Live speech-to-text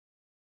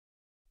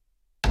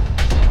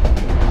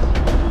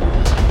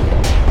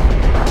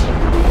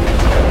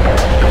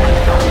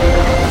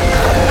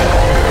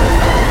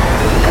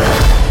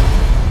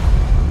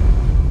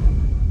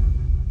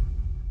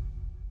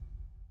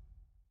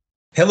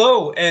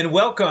Hello and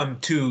welcome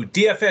to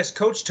DFS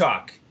Coach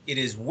Talk. It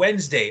is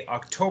Wednesday,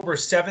 October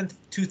 7th,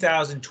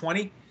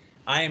 2020.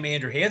 I am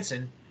Andrew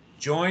Hansen,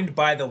 joined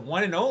by the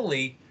one and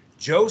only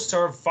Joe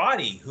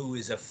Sarvati, who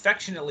is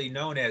affectionately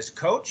known as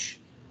Coach.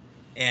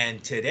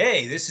 And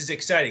today, this is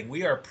exciting.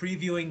 We are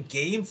previewing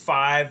Game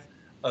 5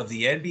 of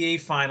the NBA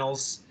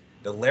Finals.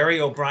 The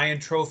Larry O'Brien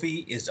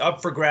Trophy is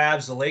up for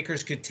grabs. The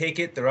Lakers could take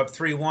it. They're up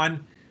 3-1.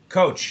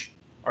 Coach,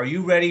 are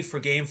you ready for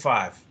Game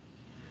 5?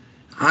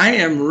 I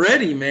am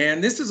ready,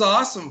 man. This is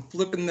awesome.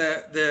 Flipping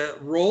the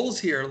roles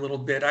here a little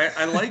bit.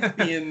 I like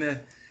being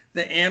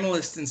the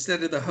analyst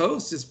instead of the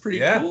host. It's pretty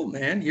cool,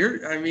 man.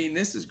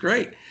 This is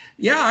great.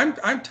 Yeah,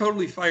 I'm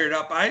totally fired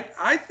up.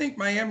 I think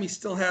Miami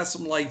still has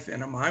some life in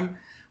them.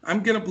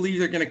 I'm gonna believe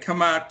they're gonna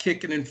come out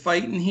kicking and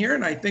fighting here,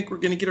 and I think we're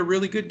gonna get a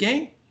really good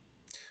game.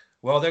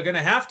 Well, they're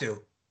gonna have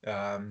to,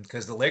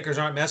 because the Lakers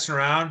aren't messing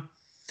around.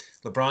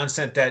 LeBron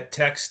sent that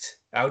text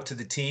out to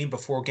the team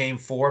before Game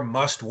 4,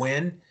 must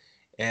win.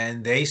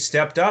 And they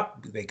stepped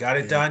up. They got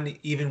it done,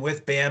 even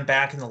with Bam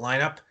back in the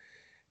lineup.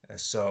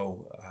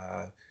 So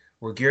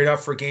we're geared up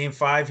for Game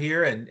 5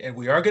 here. And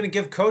we are going to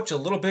give Coach a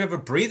little bit of a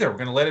breather. We're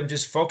going to let him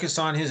just focus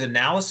on his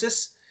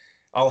analysis.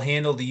 I'll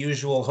handle the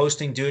usual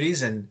hosting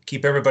duties and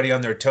keep everybody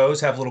on their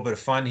toes, have a little bit of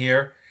fun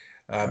here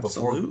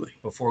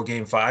before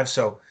Game 5.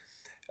 So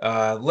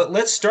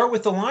let's start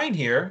with the line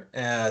here.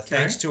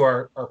 Thanks to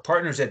our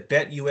partners at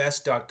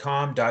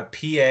betus.com.pa.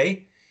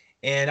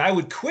 And I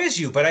would quiz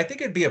you, but I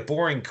think it'd be a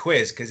boring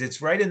quiz because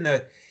it's right in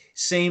the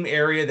same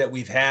area that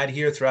we've had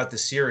here throughout the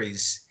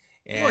series.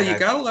 And well, you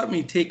got to let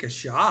me take a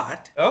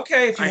shot.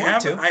 Okay, if you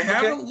want to. I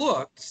haven't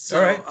looked,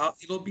 so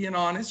it'll be an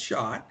honest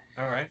shot.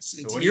 All right.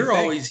 Since you're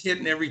always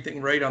hitting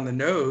everything right on the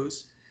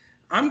nose,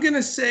 I'm going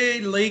to say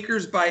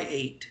Lakers by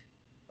 8.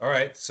 All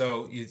right.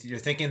 So you're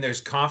thinking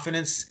there's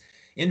confidence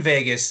in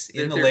Vegas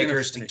in the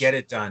Lakers to get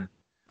it done.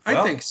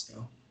 I think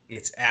so.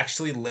 It's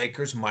actually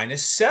Lakers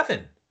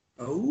 -7.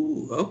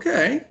 Oh,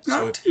 okay.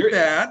 Not too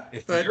bad.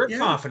 If you're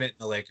confident in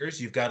the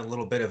Lakers, you've got a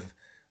little bit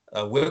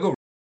of wiggle room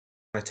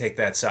to take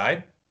that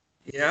side.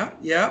 Yeah.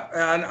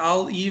 And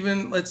I'll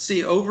even, let's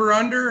see, over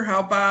under.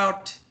 How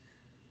about,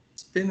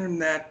 it's been in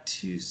that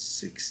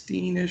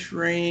 216-ish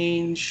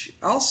range.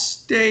 I'll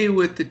stay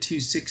with the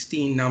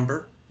 216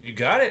 number. You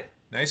got it.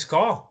 Nice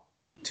call.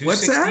 216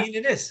 What's that?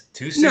 It is.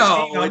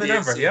 216 on the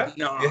number. Yeah.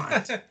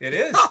 It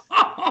is.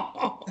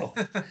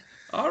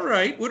 All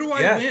right. What do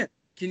I win?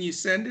 Can you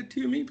send it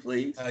to me,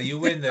 please? You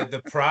win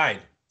the pride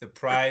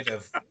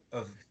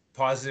of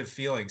positive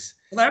feelings.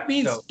 Well, that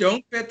means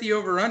don't bet the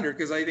over/under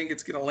because I think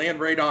it's going to land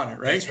right on it,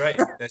 right?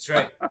 That's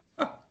right.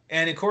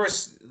 And of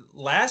course,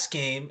 last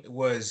game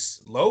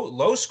was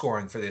low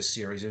scoring for this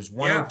series. It was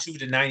 102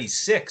 to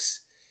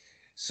 96.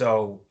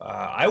 So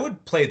I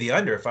would play the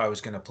under if I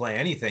was going to play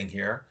anything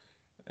here.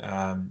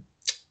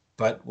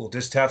 But we'll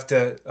just have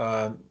to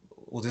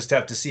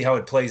see how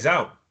it plays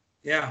out.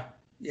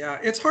 Yeah,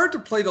 it's hard to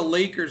play the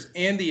Lakers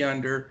and the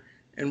under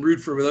and root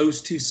for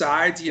those two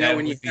sides,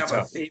 when you have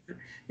a favorite.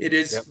 It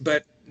is,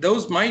 but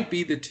those might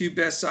be the two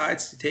best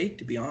sides to take,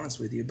 to be honest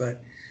with you.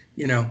 But,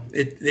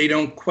 they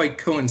don't quite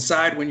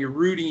coincide. When you're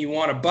rooting, you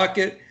want a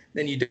bucket,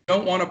 then you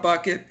don't want a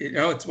bucket.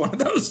 It's one of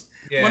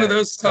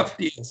those tough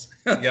deals.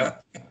 Yeah,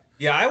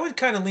 I would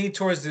kind of lean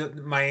towards the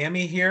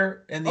Miami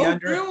here and the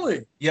under. Oh,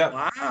 really? Yeah.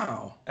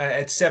 Wow.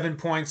 At 7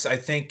 points, I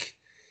think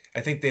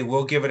they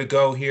will give it a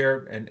go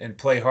here and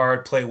play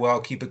hard, play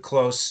well, keep it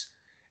close.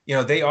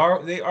 They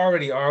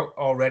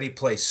already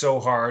play so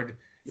hard.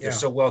 Yeah. They're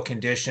so well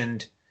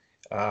conditioned,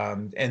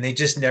 and they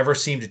just never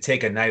seem to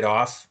take a night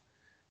off.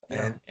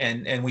 Yeah.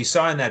 And we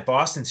saw in that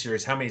Boston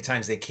series how many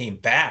times they came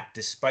back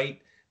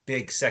despite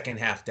big second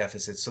half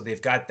deficits. So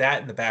they've got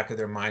that in the back of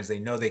their minds. They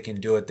know they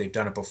can do it. They've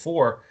done it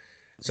before.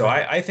 So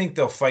I think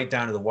they'll fight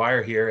down to the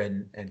wire here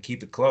and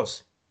keep it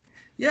close.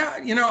 Yeah,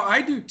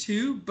 I do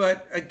too.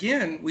 But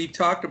again, we've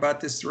talked about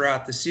this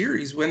throughout the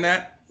series. When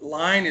that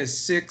line is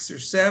 6 or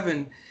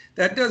 7,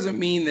 that doesn't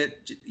mean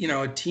that,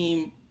 a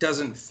team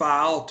doesn't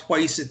foul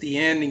twice at the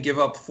end and give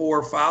up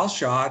 4 foul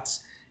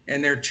shots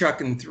and they're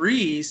chucking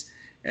threes.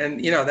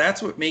 And,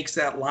 that's what makes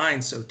that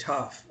line so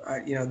tough.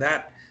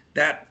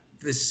 That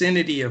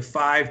vicinity of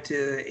 5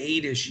 to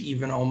 8-ish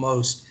even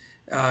almost,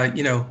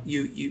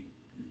 you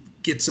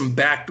get some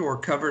backdoor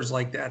covers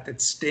like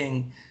that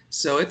sting.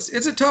 So it's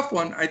a tough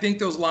one. I think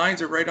those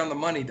lines are right on the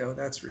money, though.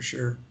 That's for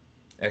sure.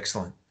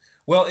 Excellent.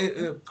 Well,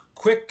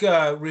 quick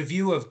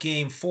review of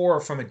Game 4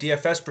 from a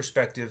DFS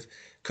perspective.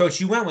 Coach,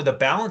 you went with a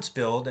balanced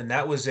build, and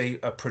that was a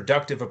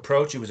productive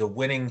approach. It was a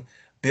winning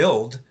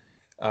build.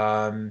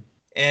 And,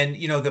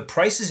 the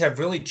prices have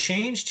really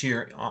changed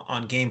here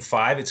on Game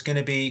 5. It's going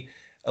to be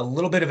a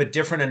little bit of a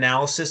different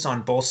analysis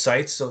on both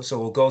sites. So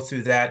we'll go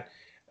through that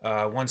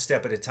one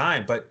step at a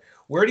time. But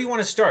where do you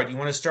want to start? You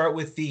want to start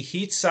with the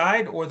Heat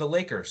side or the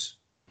Lakers?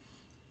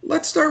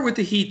 Let's start with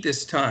the Heat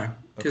this time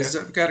because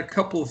I've got a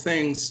couple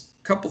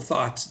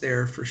thoughts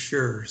there for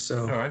sure.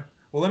 So, all right.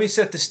 Well, let me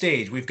set the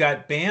stage. We've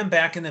got Bam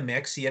back in the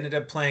mix. He ended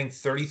up playing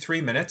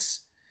 33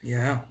 minutes.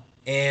 Yeah.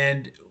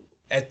 And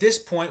At this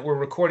point, we're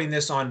recording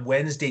this on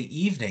Wednesday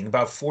evening,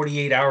 about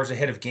 48 hours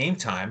ahead of game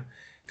time,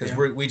 because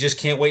Yeah. we just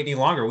can't wait any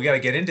longer. We got to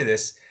get into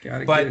this. Got to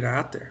get But it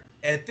out there.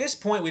 at this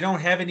point, we don't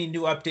have any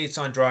new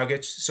updates on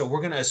Dragic, so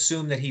we're going to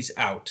assume that he's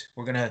out.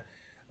 We're going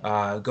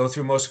to go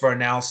through most of our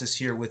analysis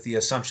here with the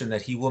assumption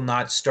that he will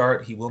not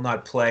start, he will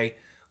not play.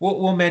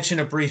 We'll mention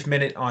a brief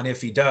minute on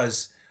if he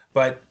does,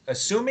 but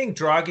assuming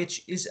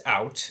Dragic is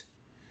out,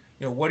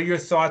 what are your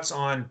thoughts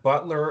on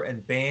Butler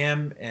and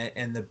Bam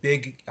and the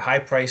big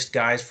high-priced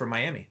guys for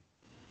Miami?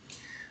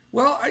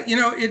 Well,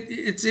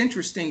 it's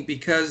interesting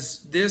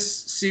because this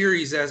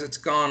series, as it's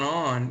gone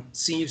on,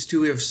 seems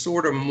to have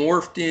sort of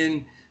morphed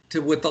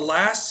into what the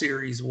last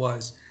series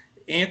was.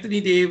 Anthony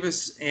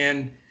Davis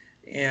and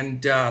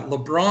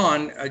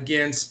LeBron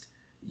against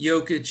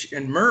Jokic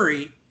and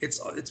Murray.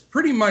 It's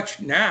pretty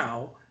much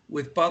now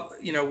with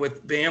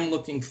Bam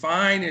looking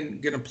fine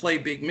and going to play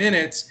big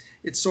minutes.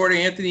 It's sort of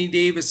Anthony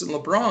Davis and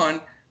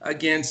LeBron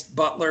against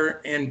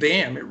Butler and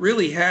Bam. It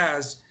really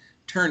has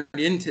turned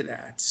into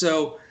that.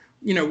 So,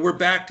 we're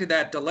back to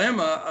that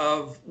dilemma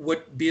of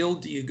what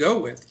build do you go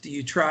with? Do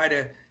you try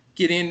to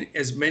get in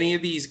as many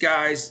of these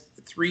guys,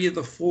 3 of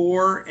the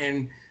 4,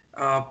 and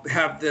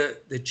have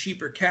the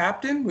cheaper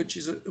captain, which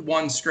is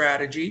one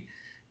strategy.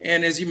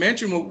 And as you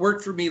mentioned, what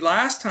worked for me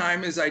last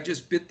time is I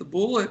just bit the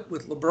bullet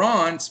with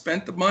LeBron,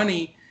 spent the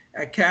money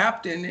at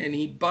captain, and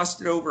he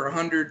busted over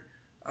 100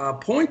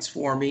 points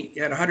for me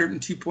at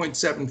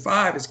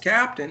 102.75 as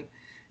captain,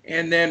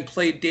 and then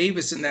played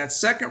Davis in that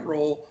second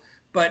role.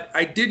 But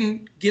I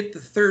didn't get the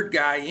third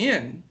guy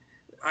in.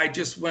 I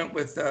just went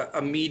with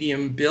a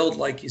medium build,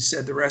 like you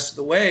said, the rest of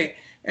the way.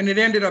 And it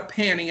ended up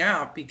panning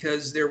out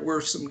because there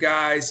were some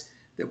guys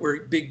that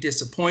were big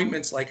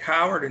disappointments like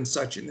Howard and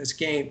such in this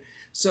game.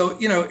 So,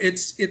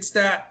 it's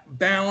that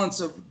balance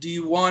of, do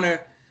you want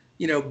to,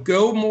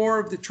 go more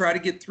of the try to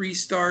get 3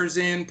 stars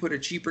in, put a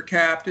cheaper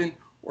captain,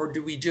 or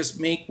do we just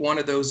make one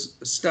of those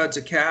studs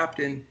a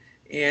captain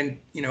and,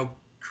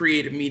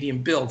 create a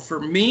medium build?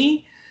 For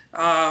me,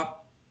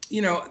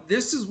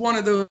 this is one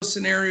of those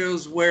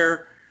scenarios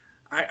where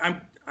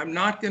I'm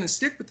not going to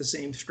stick with the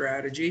same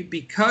strategy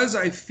because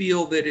I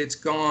feel that it's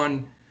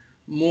gone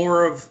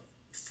more of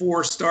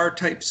 4-star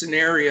type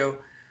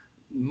scenario.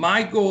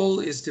 My goal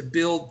is to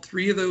build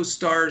 3 of those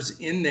stars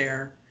in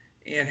there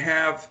and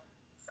have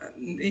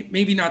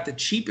maybe not the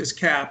cheapest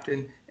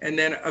captain and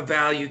then a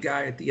value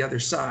guy at the other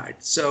side.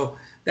 So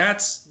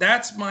that's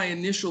my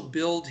initial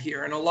build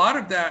here. And a lot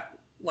of that,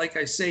 like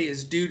I say,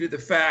 is due to the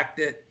fact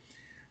that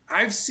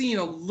I've seen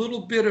a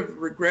little bit of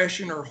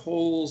regression or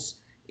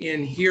holes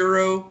in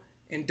Hero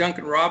and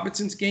Duncan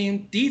Robinson's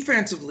game.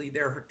 Defensively,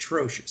 they're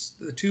atrocious.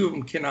 The 2 of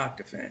them cannot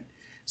defend.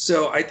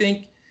 So I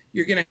think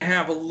you're going to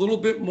have a little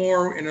bit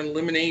more in an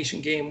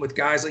elimination game with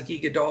guys like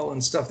Iguodala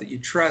and stuff that you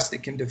trust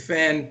that can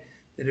defend,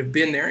 that have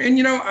been there. And,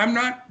 I'm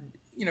not,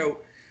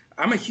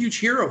 I'm a huge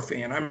Hero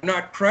fan. I'm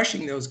not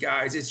crushing those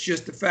guys. It's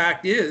just the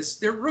fact is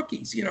they're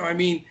rookies.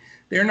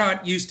 They're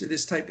not used to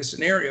this type of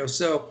scenario.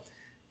 So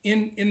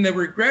in the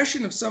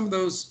regression of some of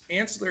those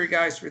ancillary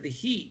guys for the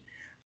Heat,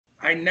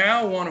 I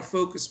now want to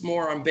focus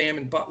more on Bam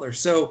and Butler.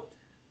 So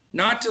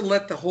not to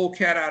let the whole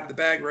cat out of the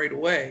bag right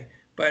away,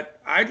 but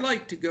I'd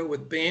like to go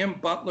with Bam,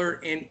 Butler,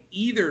 and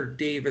either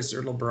Davis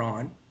or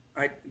LeBron.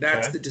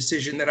 That's the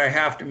decision that I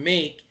have to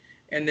make,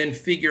 and then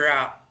figure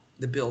out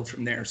the build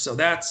from there. So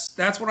that's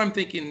what I'm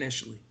thinking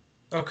initially.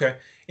 Okay,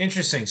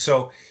 interesting.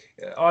 So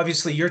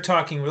obviously you're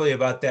talking really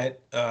about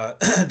that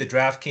the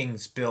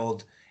DraftKings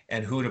build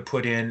and who to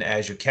put in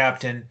as your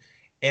captain.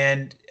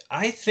 And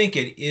I think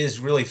it is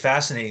really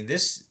fascinating.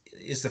 This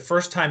is the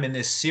first time in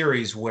this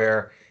series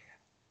where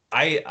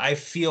I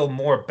feel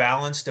more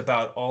balanced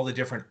about all the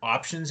different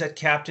options at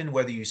captain,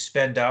 whether you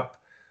spend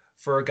up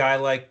for a guy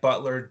like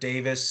Butler,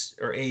 Davis,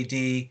 or AD,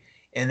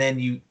 and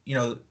then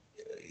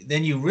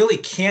then you really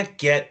can't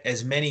get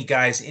as many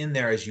guys in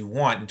there as you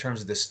want in terms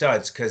of the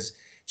studs, because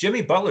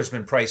Jimmy Butler's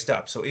been priced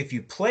up. So if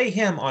you play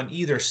him on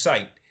either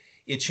site,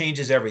 it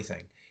changes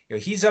everything.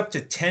 He's up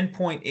to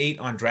 10.8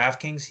 on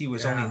DraftKings. He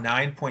was only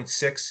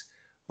 9.6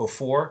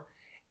 before.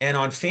 And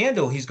on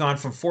FanDuel, he's gone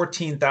from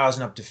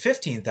 14,000 up to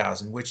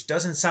 15,000, which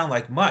doesn't sound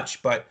like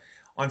much. But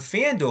on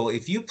FanDuel,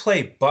 if you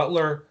play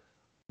Butler,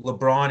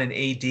 LeBron, and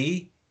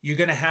AD, you're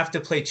going to have to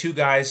play 2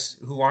 guys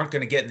who aren't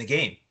going to get in the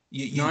game.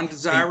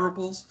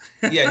 Non-desirables?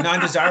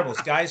 Non-desirables.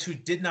 Guys who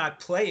did not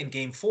play in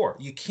Game 4.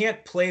 You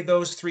can't play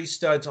those 3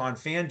 studs on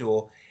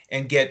FanDuel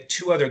and get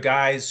 2 other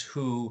guys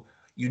who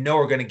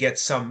are going to get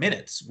some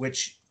minutes,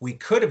 which we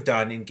could have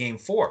done in Game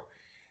 4.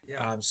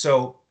 Yeah.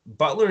 So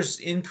Butler's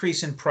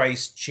increase in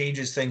price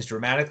changes things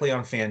dramatically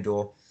on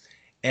FanDuel,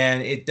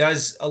 and it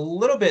does a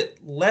little bit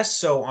less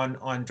so on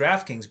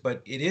DraftKings,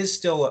 but it is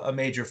still a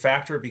major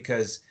factor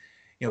because,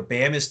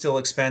 Bam is still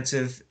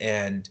expensive,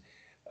 and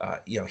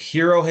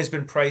Hero has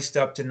been priced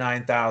up to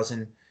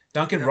 9,000.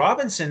 Duncan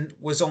Robinson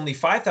was only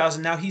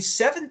 5,000. Now he's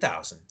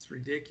 7,000. It's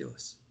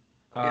ridiculous.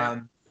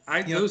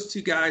 Those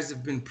 2 guys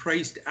have been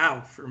priced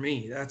out for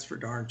me. That's for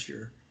darn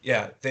sure.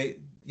 Yeah,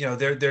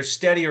 they're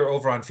steadier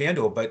over on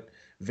FanDuel, but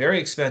very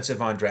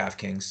expensive on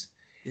DraftKings.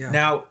 Yeah.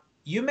 Now,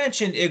 You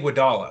mentioned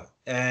Iguodala,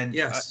 and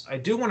Yes, I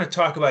do want to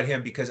talk about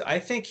him because I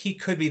think he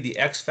could be the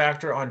X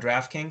factor on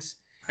DraftKings.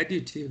 I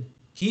do too.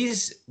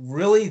 He's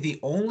really the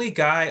only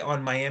guy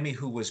on Miami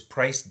who was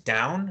priced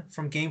down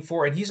from Game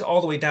 4, and he's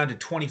all the way down to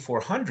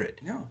 2,400.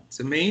 No, it's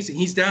amazing.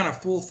 He's down a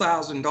full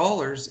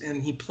 $1,000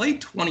 and he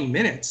played 20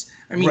 minutes.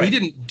 I mean, he Right,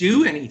 didn't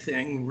do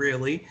anything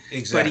really, but he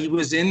exactly.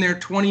 was in there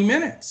 20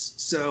 minutes.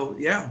 So,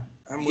 yeah,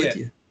 I'm Yeah. with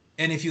you.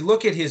 And if you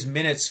look at his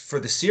minutes for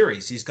the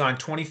series, he's gone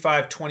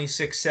 25,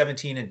 26,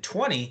 17, and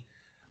 20,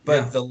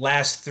 but Yeah, the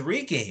last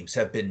three games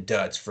have been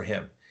duds for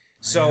him. I know.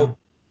 So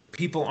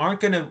people aren't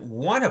going to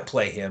want to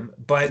play him.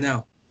 But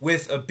No,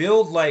 with a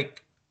build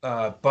like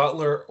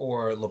Butler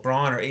or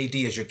LeBron or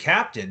AD as your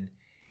captain,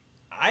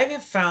 I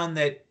have found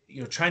that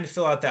trying to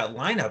fill out that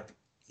lineup,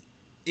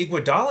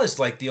 Iguodala is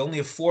like the only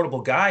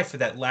affordable guy for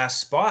that last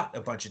spot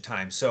a bunch of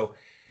times. So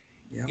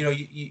yeah.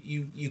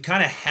 you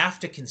kind of have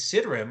to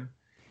consider him.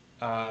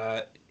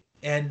 Uh,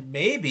 and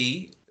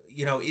maybe,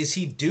 is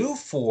he due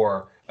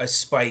for a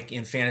spike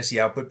in fantasy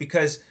output?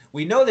 Because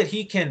we know that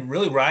he can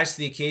really rise to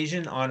the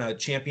occasion on a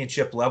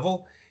championship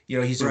level.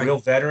 He's a Right. real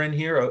veteran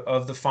here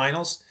of the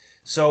finals.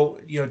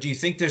 So, do you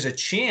think there's a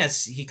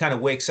chance he kind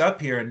of wakes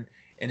up here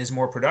and is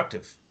more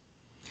productive?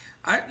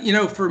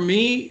 For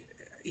me,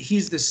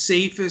 he's the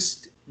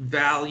safest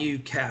value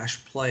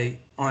cash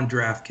play on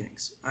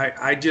DraftKings.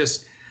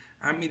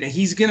 I mean,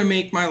 he's going to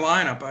make my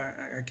lineup.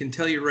 I can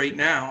tell you right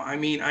now. I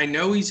mean, I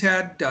know he's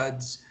had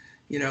duds,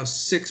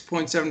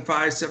 6.75,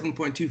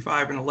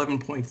 7.25, and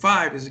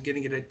 11.5 isn't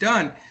getting it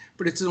done,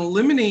 but it's an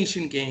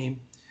elimination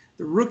game.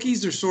 The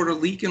rookies are sort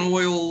of leaking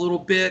oil a little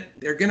bit.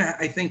 They're going to,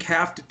 I think,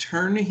 have to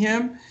turn to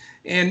him.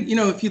 And,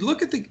 if you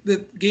look at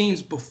the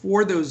games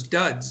before those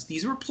duds,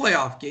 these were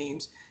playoff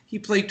games. He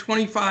played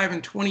 25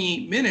 and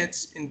 28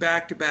 minutes in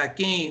back-to-back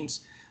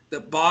games, the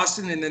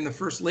Boston and then the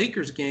first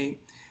Lakers game,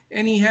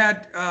 and he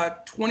had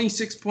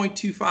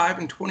 26.25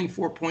 and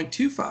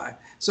 24.25.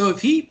 So if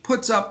he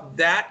puts up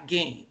that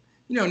game,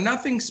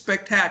 nothing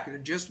spectacular,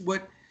 just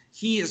what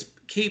he is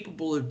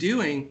capable of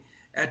doing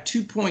at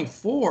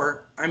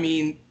 2.4, I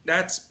mean,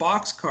 that's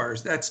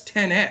boxcars, that's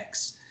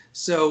 10x.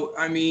 So,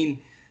 I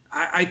mean,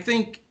 I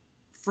think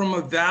from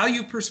a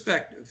value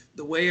perspective,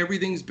 the way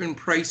everything's been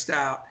priced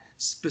out,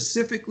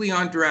 specifically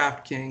on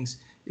DraftKings,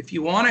 if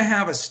you want to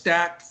have a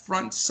stacked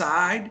front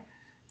side,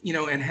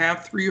 and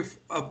have three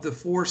of the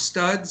four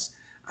studs,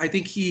 I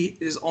think he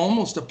is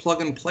almost a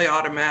plug and play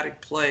automatic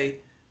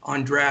play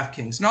on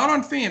DraftKings. Not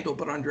on FanDuel,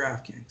 but on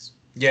DraftKings.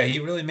 Yeah, he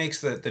really makes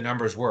the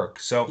numbers work.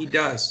 So He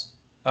does.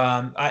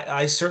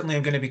 I certainly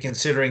am going to be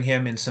considering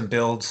him in some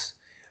builds.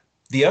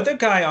 The other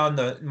guy on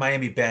the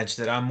Miami bench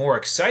that I'm more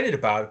excited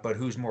about, but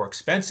who's more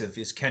expensive,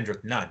 is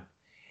Kendrick Nunn.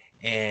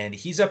 And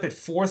he's up at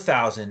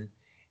 4,000.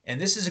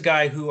 And this is a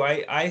guy who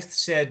I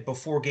said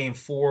before Game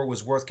 4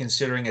 was worth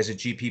considering as a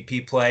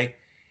GPP play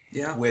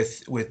Yeah.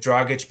 with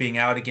Dragic being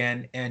out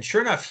again. And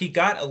sure enough, he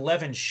got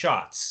 11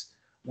 shots,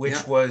 which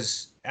Yeah.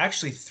 was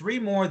actually three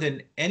more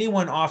than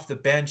anyone off the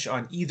bench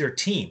on either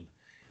team.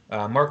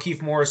 Markieff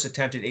Morris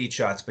attempted 8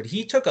 shots, but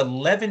he took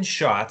 11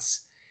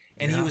 shots,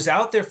 and he Yeah. was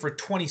out there for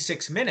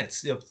 26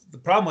 minutes. The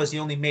problem was he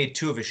only made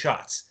two of his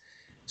shots,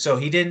 so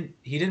he didn't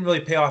really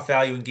pay off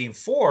value in Game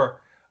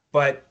 4.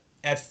 But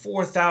at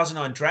 4,000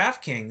 on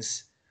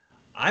DraftKings,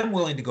 I'm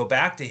willing to go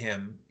back to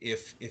him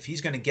if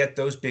he's going to get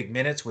those big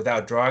minutes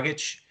without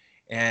Dragic,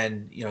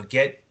 and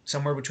get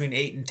somewhere between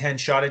 8 and 10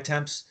 shot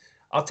attempts.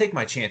 I'll take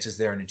my chances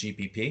there in a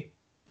GPP.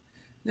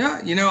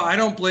 Yeah, I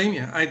don't blame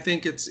you. I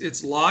think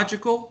it's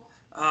logical.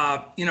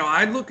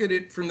 I look at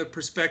it from the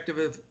perspective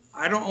of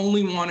I don't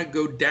only want to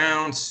go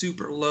down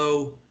super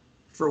low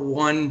for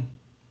one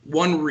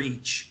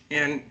reach,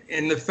 and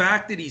the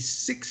fact that he's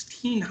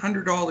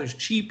 $1,600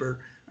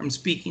 cheaper. I'm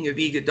speaking of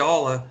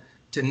Iguodala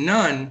to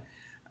Nunn.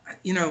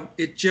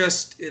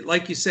 It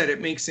like you said,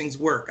 it makes things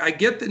work. I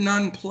get the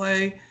Nunn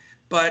play,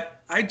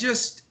 but I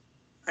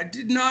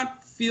did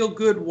not feel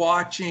good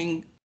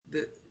watching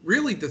the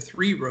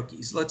three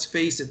rookies. Let's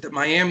face it, that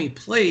Miami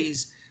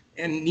plays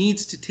and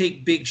needs to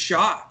take big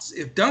shots.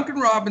 If Duncan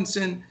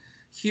Robinson,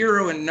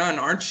 Hero, and Nunn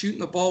aren't shooting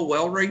the ball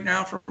well right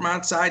now from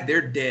outside,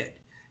 they're dead.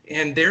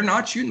 And they're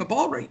not shooting the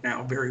ball right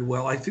now very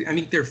well. I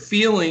mean, they're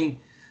feeling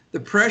the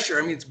pressure.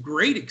 I mean, it's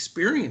great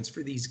experience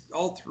for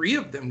all three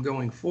of them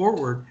going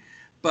forward.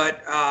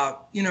 But,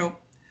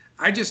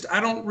 I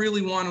don't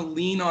really want to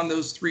lean on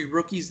those three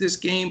rookies this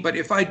game. But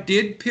if I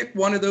did pick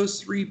one of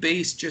those three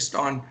based just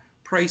on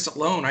price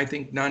alone, I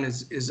think Nunn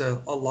is a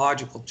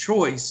logical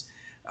choice.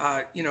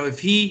 If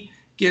he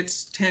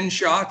gets 10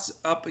 shots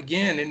up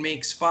again and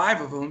makes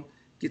 5 of them,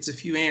 gets a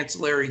few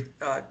ancillary,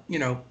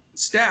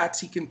 stats,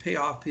 he can pay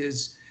off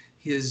his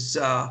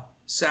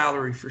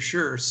salary for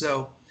sure.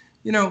 So,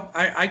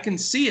 I can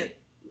see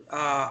it.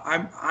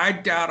 I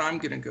doubt I'm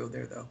going to go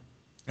there though.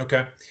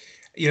 Okay.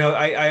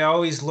 I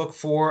always look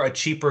for a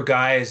cheaper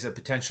guy as a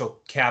potential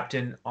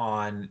captain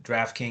on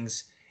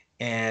DraftKings.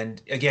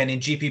 And again, in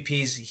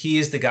GPPs, he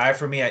is the guy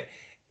for me.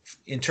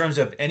 In terms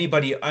of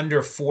anybody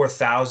under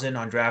 4,000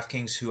 on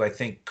DraftKings who I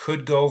think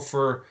could go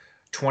for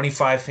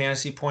 25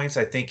 fantasy points,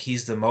 I think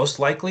he's the most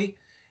likely.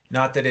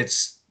 Not that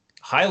it's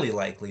highly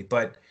likely,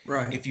 but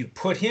right. If you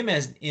put him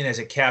as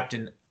a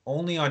captain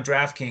only on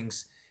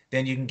DraftKings,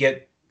 then you can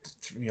get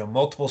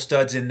multiple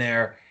studs in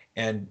there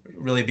and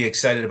really be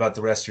excited about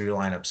the rest of your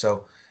lineup.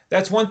 So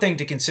that's one thing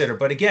to consider.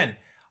 But again,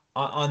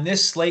 on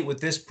this slate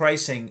with this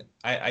pricing,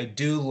 I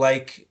do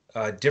like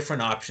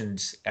different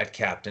options at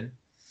captain.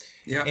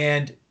 Yeah.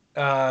 And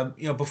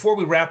before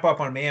we wrap up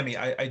on Miami,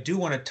 I do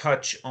want to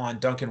touch on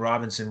Duncan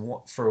Robinson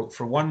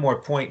for one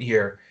more point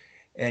here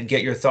and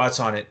get your thoughts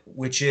on it,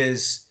 which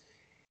is,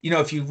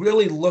 if you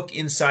really look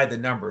inside the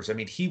numbers, I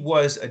mean, he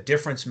was a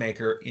difference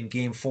maker in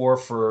Game 4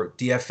 for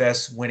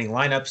DFS winning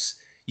lineups.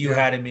 You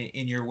had him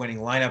in your winning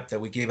lineup that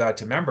we gave out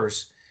to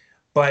members.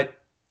 But,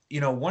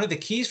 one of the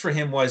keys for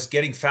him was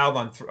getting fouled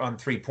on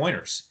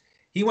three-pointers.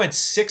 He went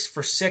 6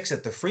 for 6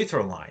 at the free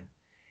throw line.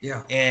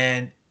 Yeah.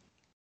 And,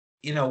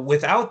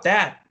 without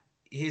that,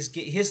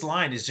 his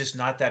line is just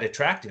not that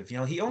attractive.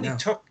 He only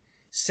took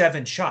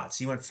 7 shots.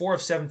 He went 4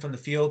 of 7 from the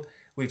field.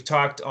 We've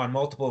talked on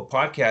multiple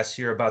podcasts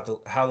here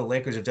about how the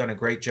Lakers have done a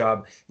great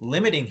job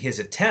limiting his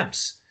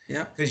attempts.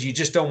 Yeah. Because you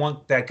just don't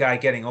want that guy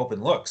getting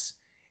open looks.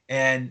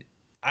 And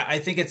I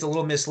think it's a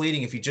little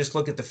misleading if you just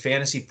look at the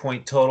fantasy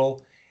point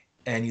total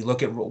and you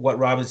look at what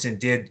Robinson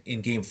did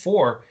in Game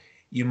 4.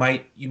 You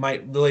might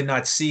really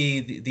not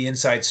see the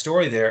inside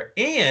story there.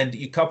 And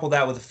you couple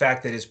that with the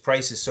fact that his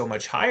price is so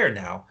much higher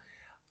now.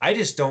 I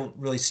just don't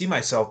really see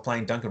myself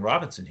playing Duncan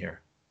Robinson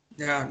here.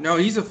 Yeah, no,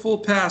 he's a full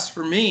pass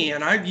for me,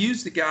 and I've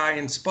used the guy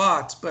in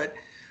spots. But,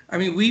 I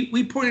mean,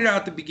 we pointed out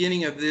at the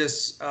beginning of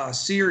this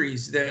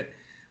series that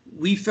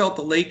we felt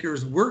the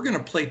Lakers were going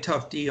to play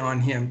tough D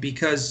on him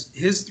because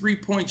his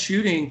three-point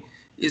shooting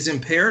is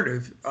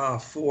imperative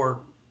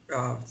for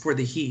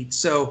the Heat.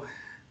 So,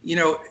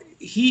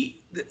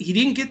 he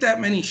didn't get that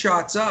many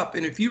shots up.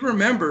 And if you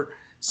remember,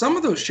 some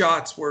of those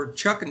shots were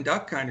chuck and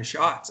duck kind of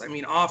shots. I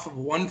mean, off of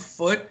 1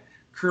 foot,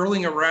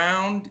 curling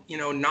around,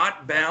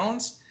 not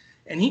balanced.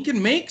 And he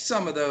can make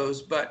some of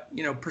those, but,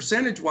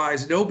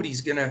 percentage-wise,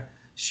 nobody's going to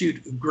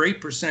shoot a great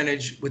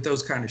percentage with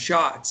those kind of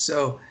shots.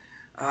 So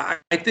I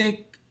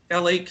think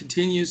L.A.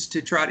 continues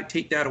to try to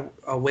take that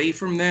away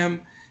from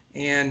them.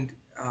 And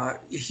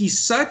he's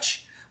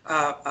such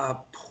a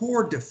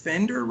poor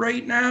defender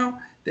right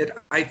now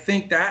that I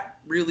think that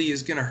really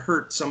is going to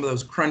hurt some of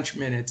those crunch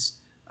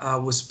minutes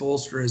with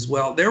Spoelstra as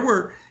well. There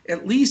were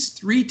at least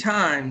 3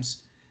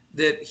 times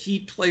that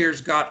Heat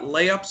players got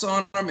layups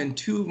on him, and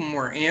 2 of them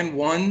were and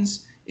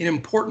ones in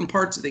important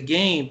parts of the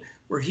game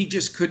where he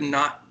just could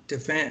not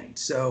defend.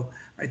 So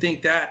I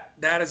think that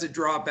is a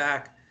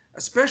drawback,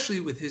 especially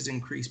with his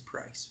increased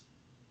price.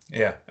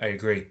 Yeah, I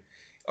agree.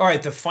 All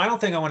right, the final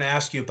thing I want to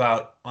ask you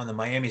about on the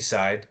Miami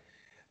side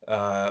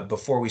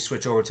before we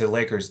switch over to the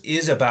Lakers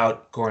is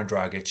about Goran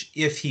Dragic.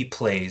 If he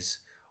plays,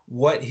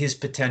 what his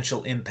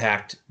potential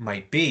impact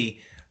might be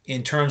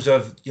in terms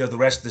of the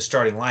rest of the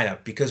starting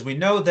lineup, because we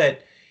know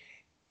that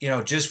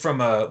just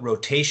from a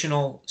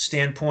rotational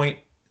standpoint,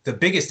 the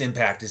biggest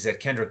impact is that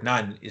Kendrick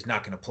Nunn is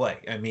not going to play.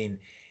 I mean,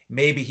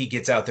 maybe he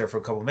gets out there for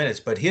a couple of minutes,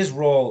 but his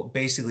role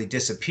basically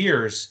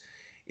disappears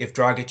if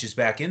Dragic is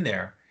back in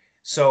there.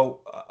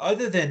 So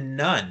other than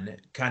Nunn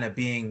kind of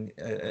being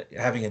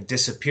having a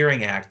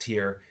disappearing act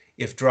here,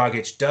 if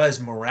Dragic does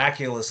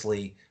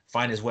miraculously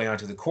find his way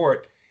onto the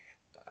court,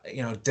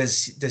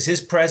 does his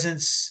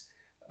presence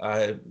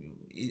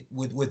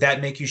would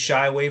that make you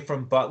shy away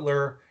from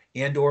Butler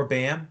and or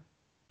Bam?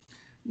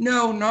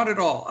 No, not at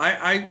all.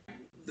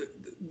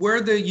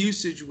 Where the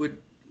usage would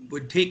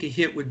take a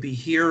hit would be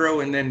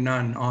Hero and then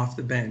Nunn off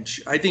the bench.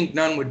 I think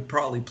Nunn would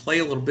probably play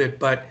a little bit,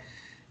 but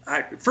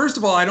first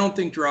of all, I don't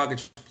think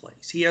Dragic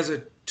plays. He has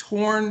a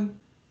torn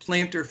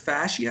plantar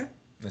fascia.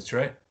 That's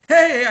right.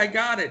 Hey, I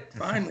got it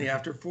finally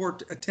after 4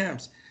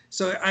 attempts.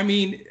 So, I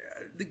mean,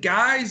 the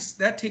guys,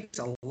 that takes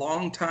a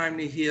long time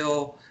to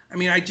heal. I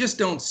mean, I just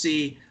don't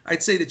see,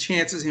 I'd say the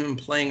chances of him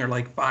playing are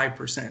like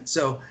 5%.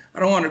 So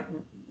I don't want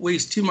to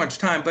waste too much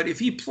time. But if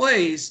he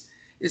plays,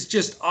 it's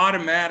just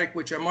automatic,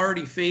 which I'm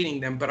already fading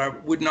them, but I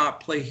would not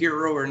play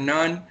Hero or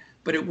Nunn.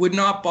 But it would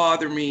not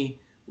bother me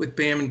with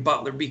Bam and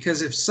Butler,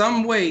 because if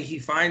some way he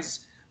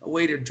finds a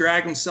way to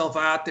drag himself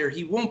out there,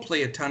 he won't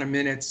play a ton of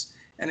minutes,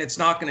 and it's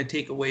not going to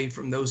take away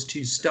from those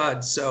 2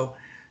 studs. So,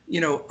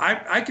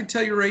 I could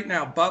tell you right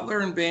now, Butler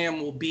and Bam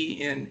will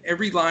be in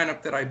every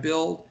lineup that I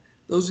build.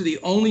 Those are the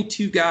only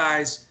 2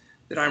 guys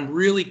that I'm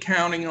really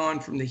counting on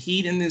from the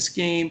Heat in this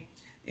game,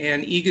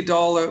 and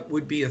Iguodala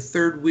would be a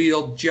third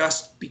wheel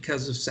just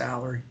because of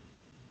salary.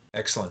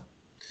 Excellent.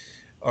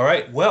 All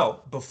right.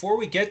 Well, before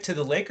we get to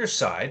the Lakers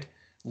side,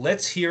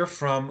 let's hear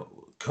from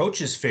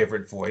Coach's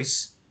favorite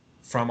voice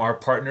from our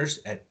partners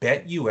at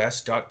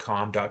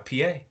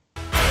betus.com.pa.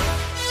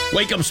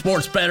 Wake up,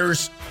 sports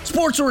bettors.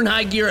 Sports are in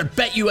high gear at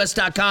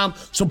betus.com,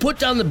 so put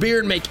down the beer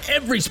and make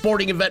every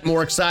sporting event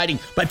more exciting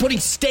by putting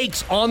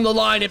stakes on the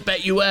line at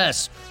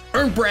BetUS.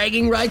 Earn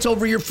bragging rights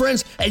over your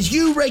friends as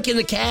you rake in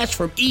the cash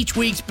from each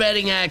week's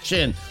betting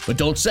action. But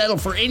don't settle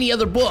for any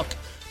other book.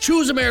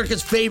 Choose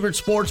America's favorite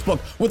sportsbook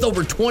with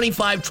over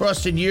 25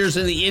 trusted years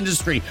in the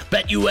industry,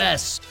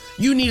 BetUS.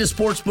 You need a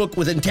sportsbook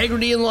with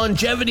integrity and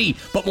longevity,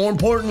 but more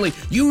importantly,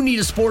 you need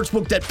a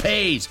sportsbook that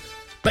pays.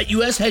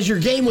 BetUS has your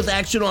game with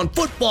action on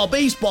football,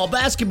 baseball,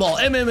 basketball,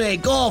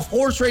 MMA, golf,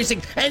 horse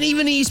racing, and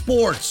even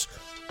esports.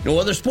 No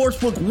other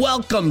sportsbook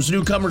welcomes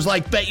newcomers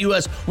like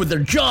BetUS with their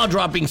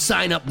jaw-dropping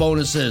sign-up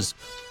bonuses.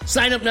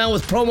 Sign up now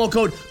with promo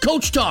code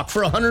CoachTalk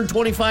for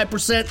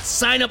 125%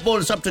 sign-up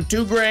bonus up to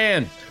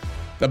 $2,000.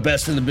 The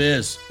best in the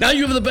biz. Now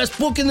you have the best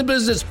book in the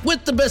business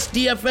with the best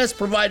DFS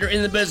provider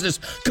in the business,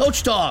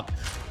 Coach Talk.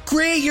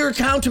 Create your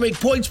account to make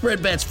point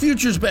spread bets,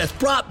 futures bets,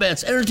 prop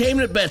bets,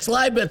 entertainment bets,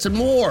 live bets, and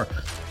more.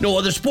 No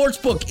other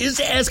sportsbook is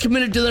as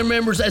committed to their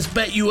members as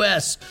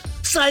BetUS.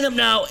 Sign up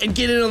now and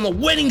get in on the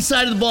winning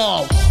side of the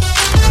ball.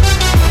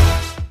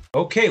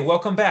 Okay,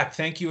 welcome back.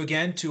 Thank you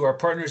again to our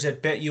partners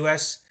at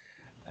BetUS.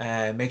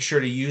 Make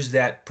sure to use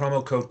that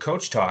promo code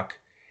CoachTalk.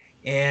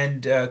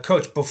 And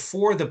Coach,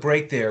 before the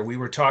break there, we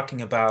were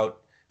talking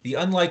about the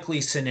unlikely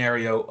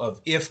scenario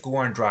of if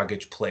Goran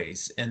Dragic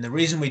plays. And the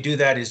reason we do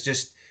that is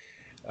just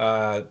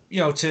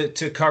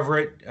to cover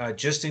it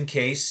just in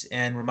case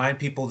and remind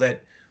people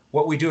that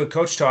what we do at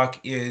Coach Talk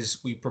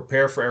is we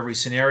prepare for every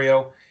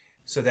scenario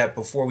so that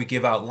before we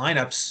give out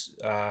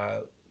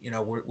lineups,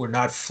 we're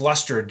not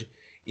flustered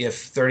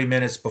if 30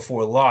 minutes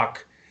before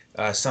lock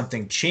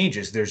something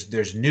changes.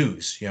 There's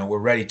news. We're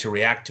ready to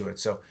react to it.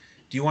 So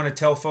do you want to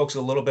tell folks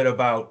a little bit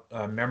about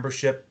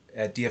membership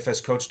at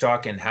DFS Coach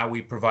Talk and how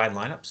we provide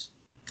lineups?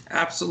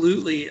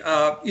 Absolutely.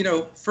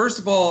 First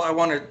of all, I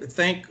want to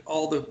thank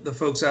all the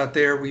folks out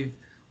there.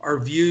 Our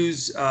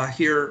views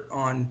here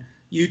on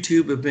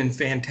YouTube have been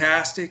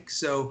fantastic.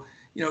 So,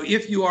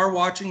 if you are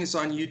watching us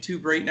on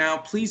YouTube right now,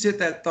 please hit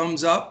that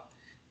thumbs up,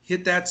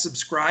 hit that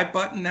subscribe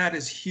button. That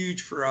is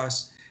huge for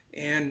us.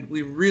 And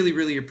we really,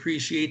 really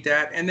appreciate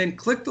that. And then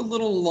click the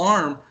little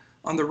alarm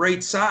on the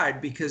right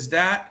side, because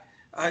that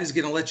is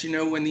going to let you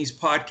know when these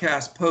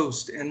podcasts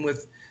post. And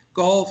with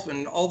golf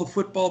and all the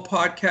football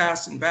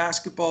podcasts and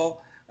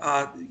basketball,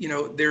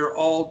 they're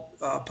all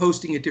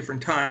posting at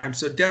different times.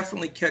 So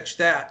definitely catch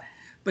that.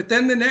 But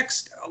then the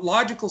next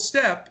logical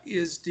step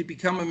is to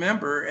become a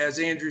member, as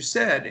Andrew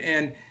said.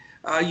 And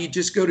you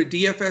just go to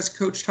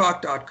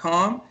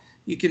dfscoachtalk.com.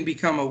 You can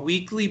become a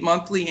weekly,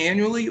 monthly,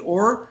 annually,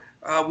 or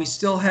we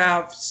still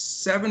have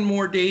 7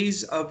 more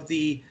days of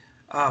the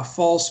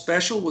fall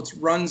special, which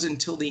runs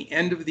until the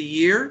end of the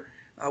year.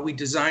 We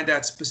designed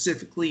that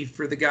specifically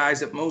for the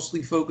guys that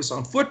mostly focus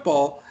on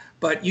football,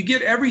 but you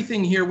get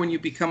everything here when you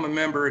become a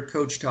member at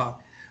Coach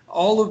Talk.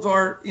 All of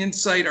our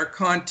insight, our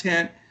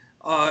content,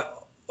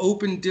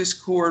 open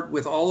Discord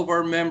with all of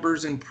our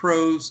members and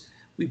pros.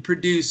 We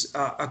produce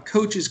a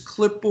coach's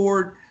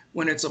clipboard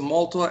when it's a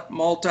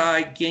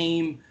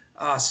multi-game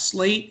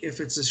slate. If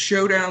it's a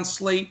showdown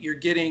slate, you're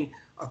getting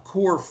a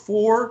core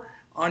 4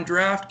 on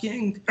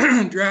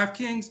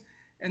DraftKings,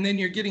 and then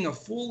you're getting a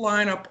full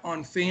lineup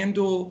on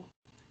FanDuel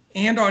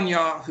and on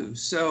Yahoo.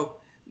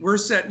 So we're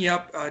setting you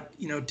up,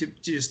 to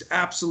just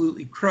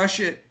absolutely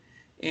crush it,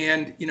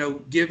 and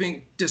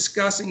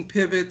discussing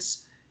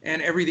pivots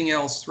and everything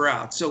else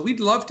throughout. So we'd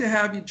love to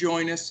have you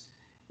join us.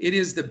 It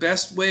is the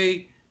best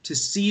way to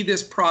see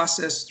this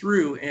process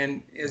through.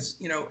 And as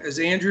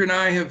Andrew and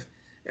I have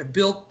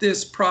built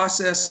this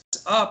process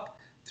up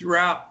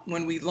throughout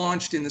when we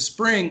launched in the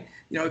spring,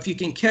 if you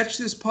can catch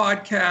this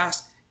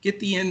podcast, get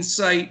the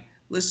insight,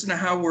 listen to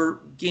how we're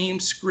game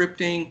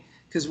scripting,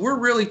 because we're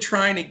really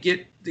trying to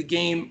get the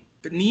game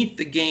beneath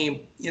the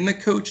game, in the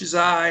coach's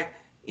eye,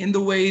 in the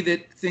way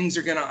that things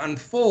are going to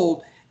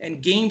unfold,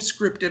 and game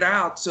script it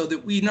out so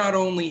that we not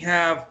only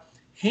have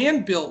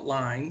hand-built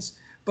lines,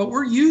 but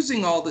we're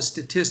using all the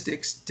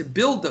statistics to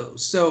build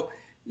those. So,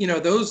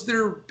 those that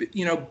are,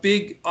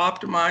 big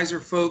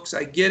optimizer folks,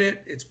 I get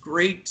it. It's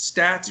great.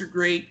 Stats are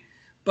great.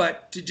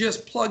 But to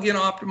just plug in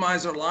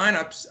optimizer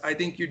lineups, I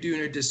think you're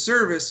doing a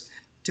disservice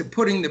to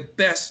putting the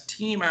best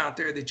team out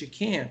there that you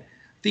can.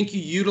 I think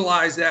you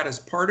utilize that as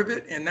part of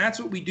it, and that's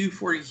what we do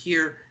for you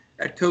here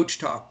at Coach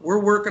Talk. We're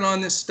working on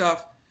this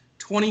stuff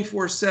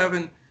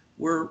 24/7.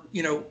 We're,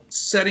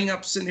 setting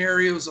up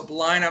scenarios of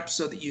lineups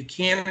so that you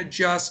can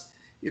adjust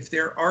if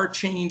there are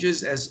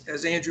changes,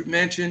 as Andrew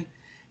mentioned.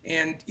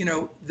 And,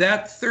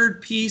 that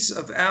third piece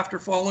of, after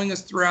following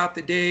us throughout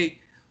the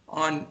day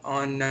on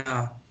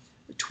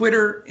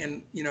Twitter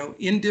and,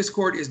 in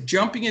Discord, is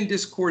jumping in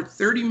Discord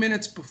 30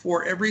 minutes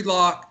before every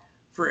lock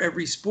for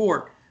every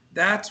sport.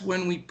 That's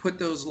when we put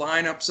those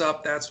lineups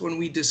up. That's when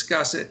we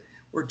discuss it.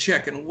 We're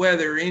checking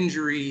weather,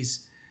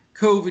 injuries,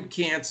 COVID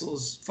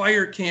cancels,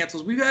 fire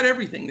cancels. We've had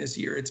everything this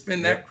year. It's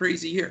been that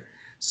crazy year.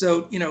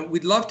 So,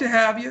 we'd love to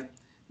have you.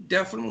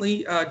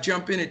 Definitely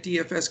jump in at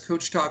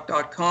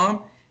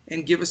dfscoachtalk.com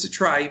and give us a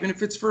try. Even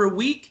if it's for a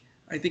week,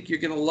 I think you're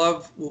going to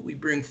love what we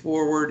bring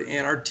forward,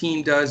 and our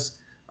team does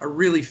a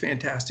really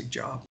fantastic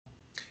job.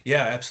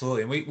 Yeah,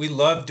 absolutely. And we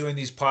love doing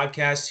these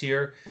podcasts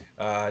here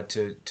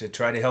to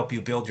try to help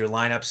you build your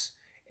lineups.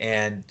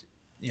 And,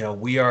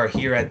 we are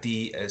here at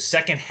the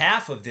second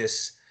half of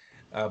this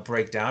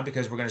breakdown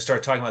because we're going to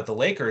start talking about the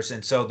Lakers.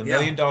 And so the $1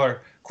 million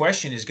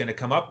question is going to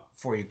come up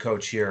for you,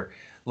 Coach, here.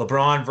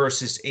 LeBron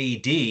versus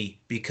AD,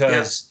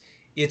 because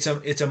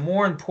it's a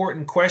more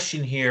important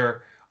question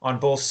here on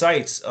both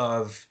sides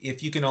of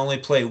if you can only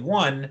play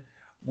one,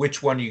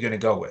 which one are you going to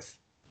go with?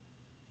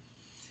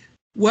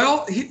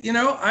 Well,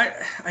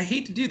 I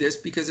hate to do this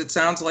because it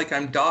sounds like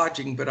I'm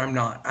dodging, but I'm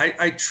not.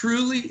 I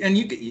truly, and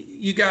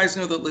you guys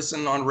know that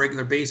listen on a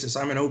regular basis,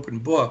 I'm an open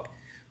book,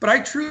 but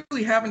I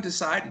truly haven't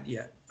decided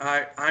yet.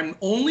 I'm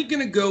only going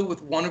to go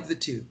with one of the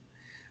two.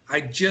 I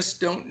just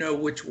don't know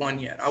which one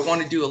yet. I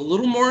want to do a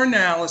little more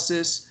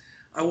analysis.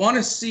 I want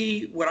to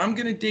see what I'm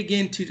going to dig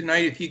into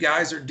tonight if you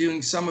guys are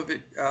doing some of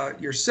it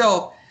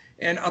yourself.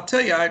 And I'll tell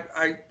you,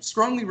 I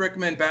strongly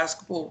recommend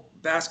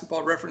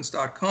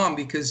basketballreference.com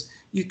because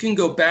you can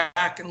go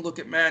back and look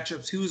at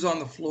matchups, who's on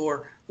the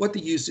floor, what the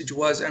usage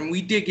was, and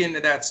we dig into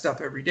that stuff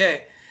every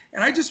day.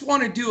 And I just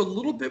want to do a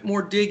little bit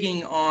more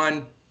digging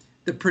on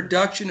the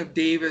production of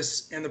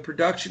Davis and the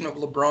production of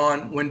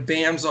LeBron when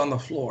Bam's on the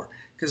floor.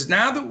 Because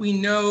now that we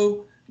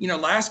know,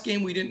 last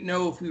game we didn't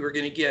know if we were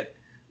going to get,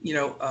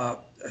 a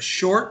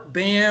short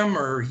Bam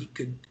or he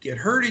could get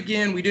hurt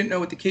again. We didn't know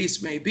what the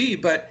case may be.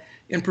 But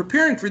in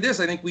preparing for this,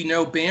 I think we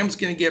know Bam's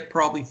going to get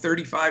probably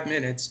 35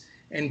 minutes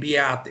and be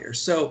out there.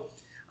 So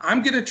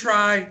I'm going to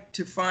try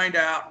to find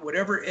out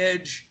whatever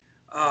edge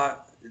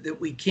that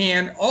we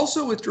can.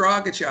 Also with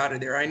Dragic out of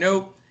there, I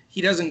know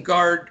he doesn't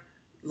guard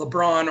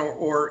LeBron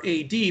or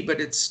AD, but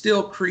it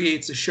still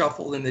creates a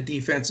shuffle in the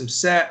defensive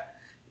set.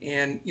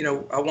 And,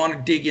 I want to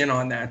dig in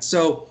on that.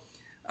 So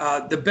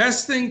the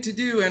best thing to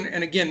do,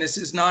 and again, this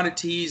is not a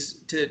tease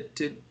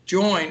to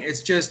join.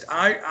 It's just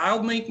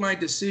I'll make my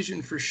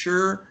decision for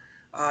sure,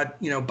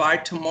 by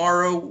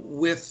tomorrow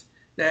with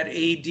that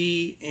AD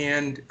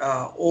and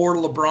or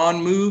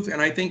LeBron move. And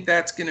I think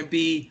that's going to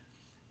be,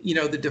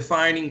 the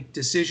defining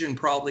decision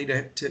probably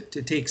to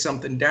take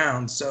something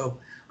down. So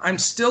I'm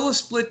still a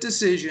split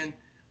decision.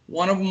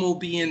 One of them will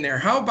be in there.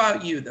 How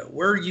about you, though?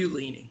 Where are you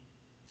leaning?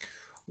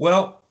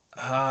 Well,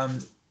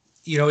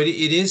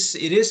 it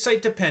is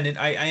site dependent.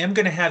 I am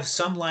going to have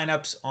some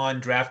lineups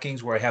on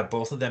DraftKings where I have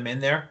both of them in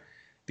there,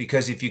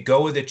 because if you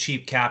go with a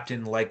cheap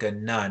captain like a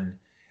Nunn,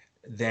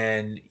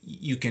 then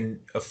you can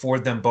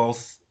afford them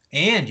both,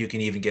 and you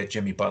can even get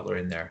Jimmy Butler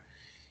in there.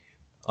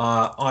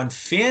 On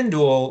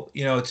FanDuel,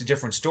 it's a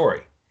different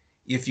story.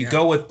 If you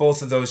go with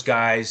both of those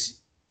guys,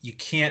 you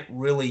can't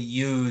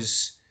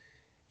use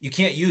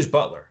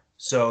Butler.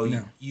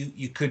 So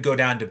you could go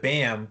down to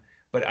Bam,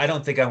 but I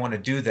don't think I want to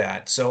do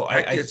that. So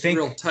I think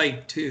real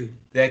tight too.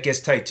 That gets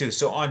tight too.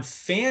 So on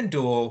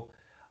FanDuel,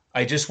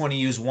 I just want to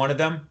use one of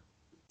them.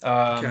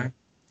 Okay.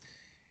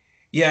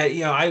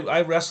 Yeah,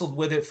 I wrestled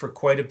with it for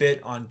quite a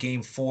bit on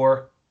Game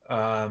 4.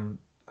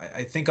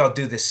 I think I'll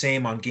do the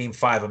same on Game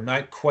 5. I'm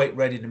not quite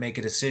ready to make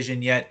a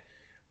decision yet,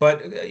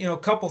 but a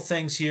couple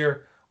things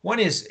here. One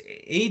is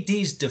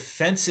AD's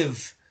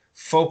defensive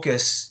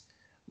focus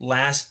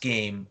last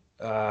game.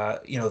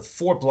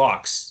 4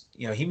 blocks.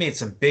 He made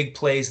some big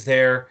plays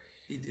there.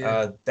 He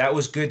did. That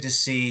was good to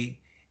see.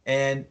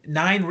 And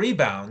 9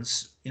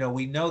 rebounds.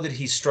 We know that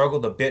he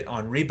struggled a bit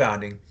on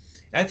rebounding.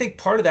 And I think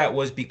part of that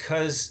was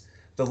because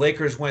the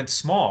Lakers went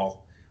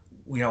small.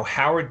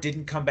 Howard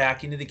didn't come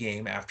back into the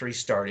game after he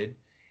started.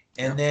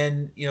 And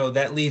then,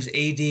 that leaves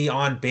AD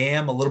on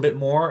Bam a little bit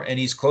more, and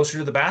he's closer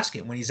to the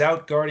basket. When he's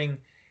out guarding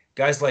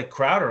guys like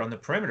Crowder on the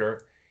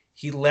perimeter,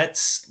 he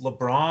lets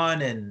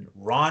LeBron and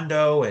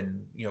Rondo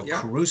and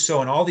Caruso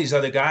and all these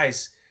other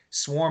guys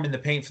swarm in the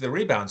paint for the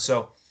rebound.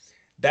 So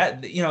that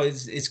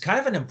it's kind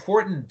of an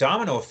important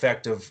domino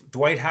effect of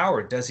Dwight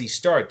Howard. Does he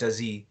start? Does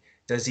he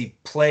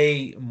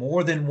play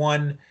more than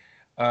one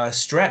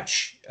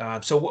stretch?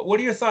 So what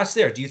are your thoughts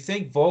there? Do you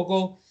think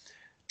Vogel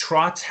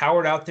trots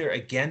Howard out there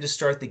again to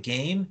start the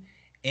game?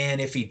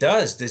 And if he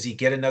does he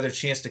get another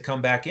chance to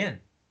come back in?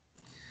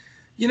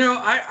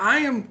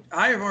 I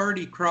have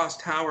already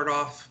crossed Howard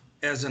off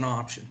as an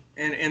option.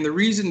 And the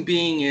reason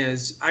being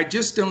is I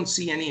just don't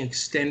see any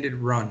extended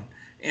run.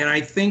 And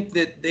I think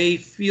that they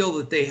feel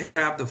that they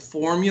have the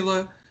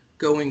formula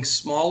going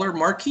smaller.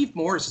 Markieff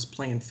Morris is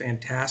playing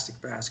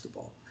fantastic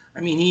basketball.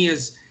 I mean, he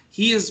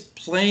is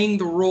playing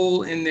the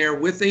role in there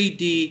with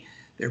AD.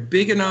 They're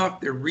big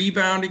enough. They're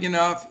rebounding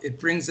enough. It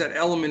brings that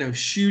element of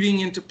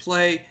shooting into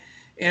play.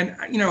 And,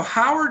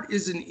 Howard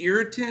is an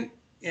irritant,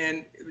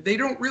 and they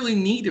don't really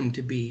need him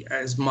to be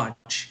as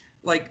much.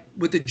 Like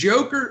with the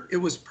Joker, it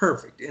was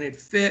perfect, and it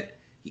fit.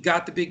 He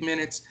got the big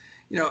minutes.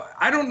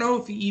 I don't know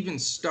if he even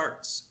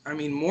starts. I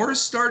mean,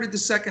 Morris started the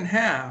second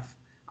half.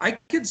 I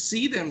could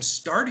see them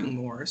starting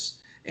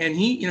Morris, and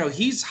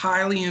he's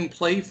highly in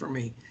play for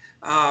me.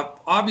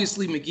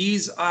 Obviously,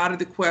 McGee's out of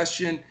the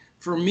question.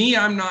 For me,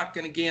 I'm not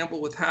going to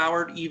gamble with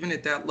Howard, even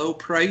at that low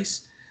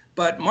price.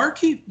 But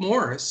Markieff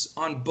Morris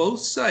on both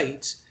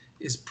sites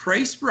is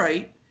priced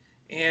right,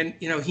 and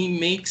he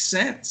makes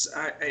sense.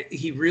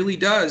 He really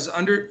does.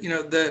 Under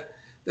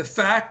the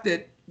fact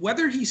that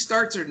whether he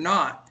starts or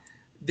not,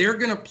 they're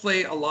going to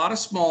play a lot of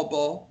small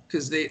ball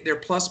because their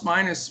plus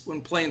minus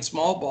when playing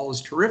small ball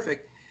is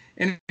terrific.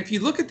 And if you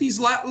look at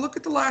look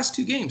at the last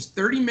two games,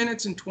 30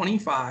 minutes and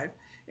 25.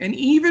 And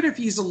even if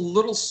he's a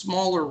little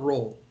smaller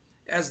role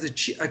as a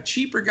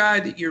cheaper guy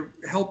that you're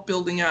help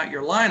building out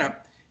your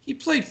lineup, he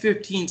played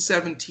 15,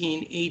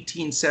 17,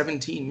 18,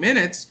 17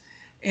 minutes.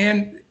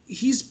 And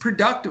he's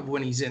productive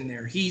when he's in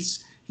there.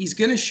 He's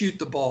going to shoot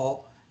the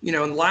ball. In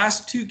the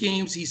last two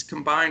games, he's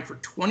combined for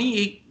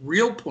 28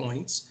 real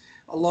points,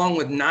 along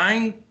with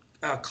 9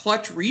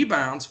 clutch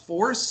rebounds,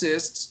 4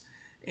 assists,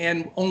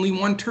 and only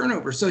 1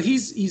 turnover. So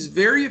he's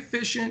very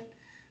efficient.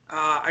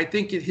 I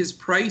think at his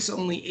price,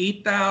 only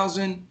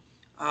 $8,000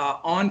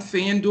 on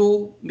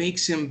FanDuel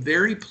makes him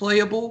very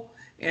playable.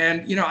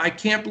 And I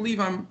can't believe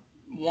I'm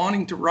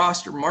wanting to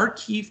roster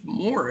Markieff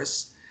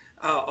Morris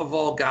of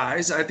all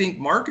guys. I think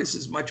Marcus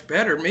is much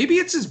better. Maybe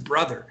it's his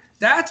brother.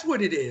 That's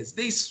what it is.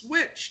 They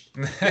switched.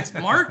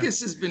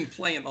 Marcus has been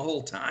playing the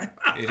whole time.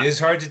 It is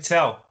hard to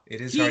tell.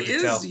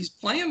 He's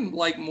playing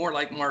more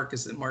like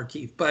Marcus than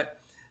Markieff.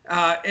 But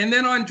and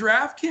then on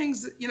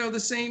DraftKings, the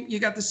same. You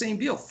got the same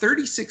deal.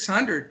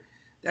 3,600.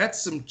 That's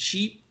some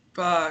cheap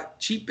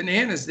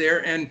bananas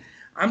there. And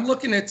I'm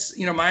looking at,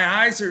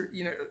 my eyes are,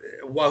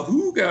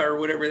 Wahooga or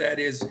whatever that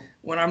is.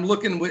 When I'm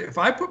looking, if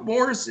I put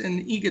Morris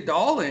and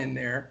Iguodala in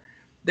there,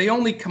 they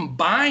only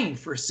combine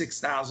for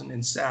 $6,000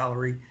 in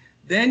salary.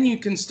 Then you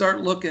can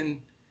start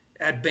looking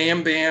at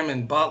Bam Bam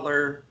and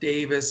Butler,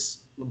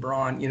 Davis,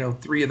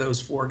 LeBron, 3 of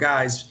those 4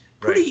 guys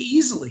pretty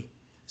easily.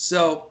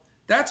 So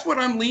that's what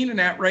I'm leaning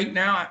at right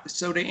now.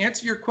 So to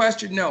answer your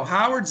question, no,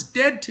 Howard's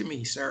dead to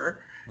me,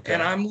 sir. Okay.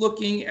 And I'm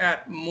looking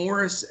at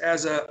Morris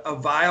as a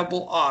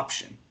viable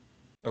option.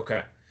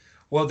 Okay.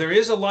 Well, there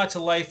is a lot to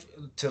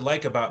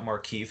like about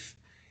Markieff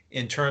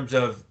in terms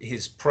of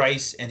his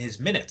price and his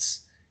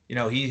minutes.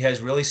 He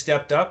has really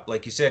stepped up.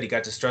 Like you said, he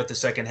got to start the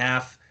second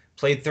half,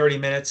 played 30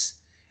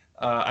 minutes.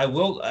 I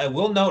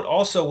will note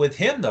also with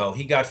him, though,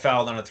 he got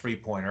fouled on a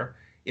 3-pointer.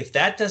 If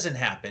that doesn't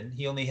happen,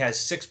 he only has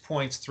 6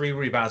 points, 3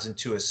 rebounds, and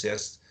 2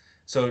 assists.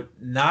 So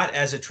not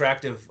as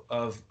attractive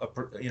of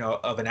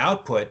an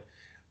output,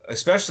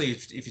 especially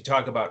if you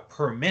talk about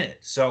per minute.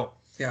 So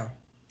yeah,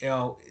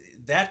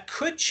 that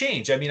could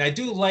change. I mean, I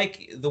do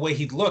like the way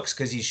he looks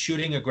because he's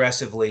shooting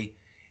aggressively.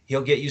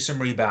 He'll get you some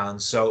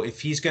rebounds. So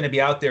if he's going to be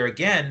out there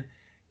again,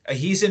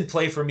 he's in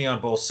play for me on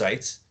both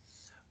sites.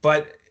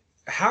 But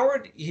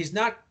Howard, he's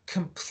not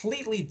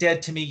completely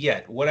dead to me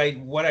yet. What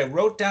I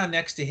wrote down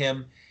next to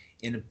him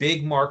in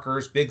big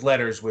markers, big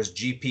letters, was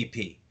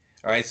GPP.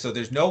 All right, so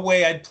there's no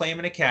way I'd play him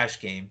in a cash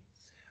game.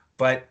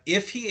 But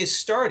if he is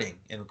starting,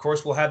 and of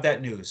course we'll have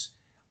that news,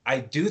 I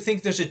do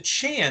think there's a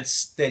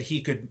chance that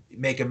he could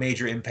make a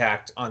major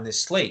impact on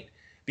this slate.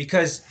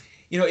 Because,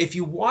 if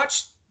you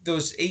watch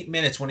those 8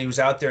 minutes when he was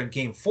out there in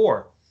Game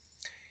 4,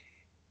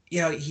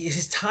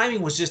 his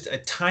timing was just a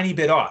tiny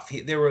bit off.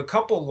 There were a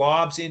couple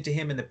lobs into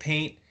him in the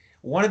paint.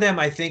 One of them,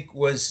 I think,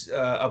 was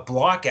a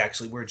block,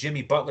 actually, where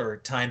Jimmy Butler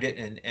timed it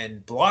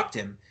and blocked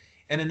him.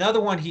 And another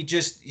one, he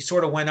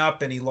sort of went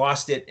up and he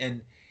lost it.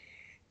 And,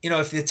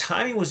 if the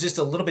timing was just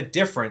a little bit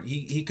different,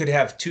 he could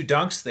have 2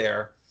 dunks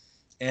there.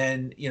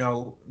 And,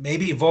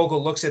 maybe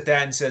Vogel looks at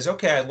that and says,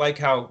 okay, I like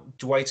how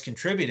Dwight's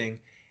contributing.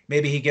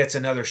 Maybe he gets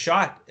another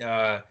shot,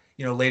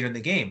 later in the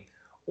game.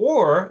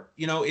 Or,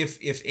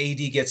 if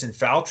AD gets in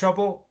foul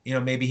trouble,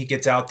 maybe he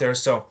gets out there.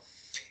 So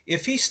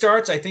if he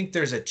starts, I think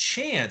there's a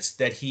chance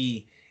that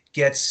he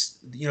gets,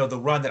 the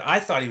run that I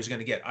thought he was going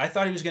to get. I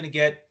thought he was going to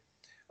get,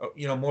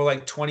 more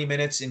like 20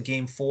 minutes in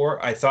Game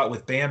 4. I thought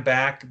with Bam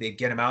back, they'd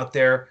get him out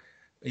there,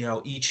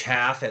 each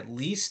half at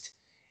least.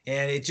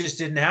 And it just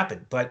didn't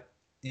happen. But,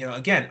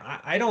 again,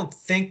 I don't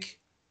think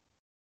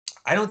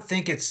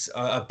it's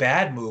a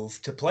bad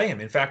move to play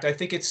him. In fact, I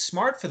think it's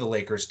smart for the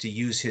Lakers to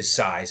use his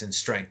size and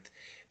strength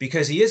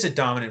because he is a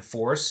dominant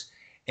force.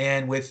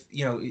 And with,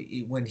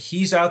 when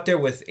he's out there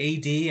with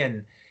AD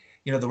and,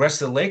 the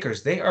rest of the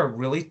Lakers, they are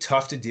really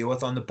tough to deal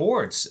with on the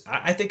boards.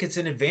 I think it's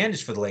an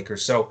advantage for the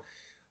Lakers. So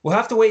we'll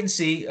have to wait and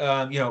see,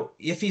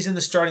 if he's in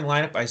the starting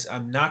lineup.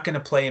 I'm not going to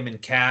play him in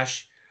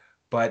cash,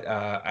 but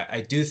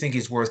I do think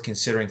he's worth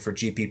considering for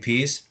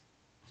GPPs.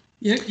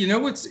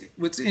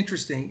 What's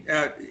interesting,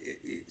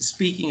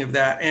 speaking of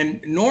that,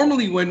 and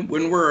normally when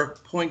we're a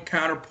point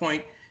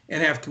counterpoint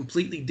and have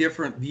completely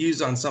different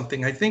views on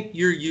something, I think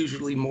you're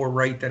usually more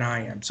right than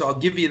I am. So I'll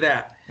give you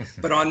that.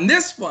 But on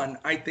this one,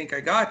 I think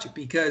I got you,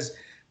 because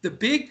the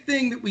big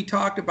thing that we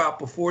talked about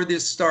before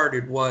this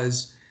started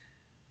was,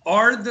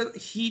 are the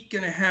Heat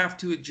going to have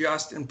to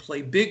adjust and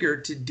play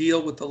bigger to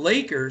deal with the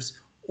Lakers,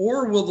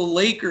 or will the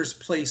Lakers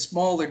play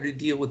smaller to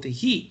deal with the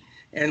Heat?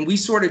 And we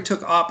sort of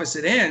took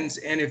opposite ends.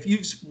 And if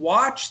you've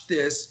watched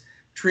this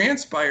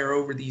transpire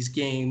over these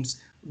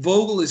games,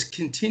 Vogel has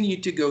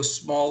continued to go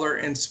smaller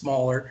and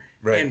smaller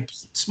and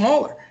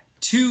smaller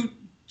to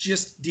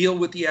just deal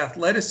with the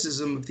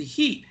athleticism of the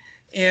Heat.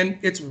 And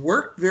it's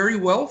worked very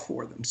well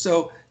for them.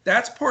 So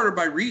that's part of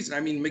my reason.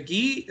 I mean,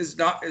 McGee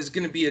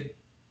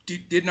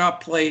did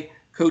not play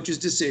coach's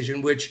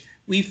decision, which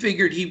we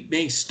figured he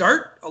may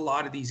start a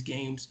lot of these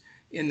games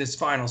in this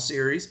final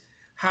series.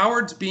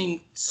 Howard's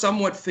being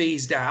somewhat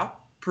phased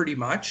out. pretty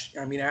much.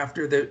 I mean,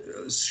 after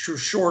the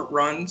short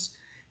runs,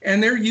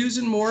 and they're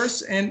using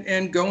Morris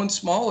and going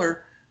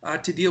smaller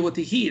to deal with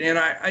the Heat. And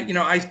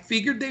I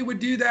figured they would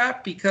do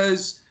that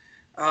because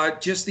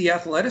just the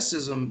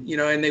athleticism,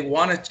 and they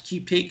want to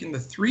keep taking the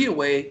three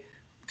away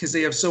because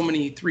they have so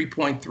many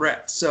 3-point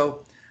threats.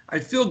 So I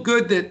feel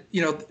good that,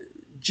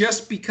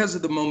 just because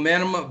of the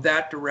momentum of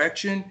that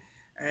direction,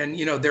 and,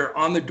 they're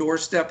on the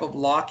doorstep of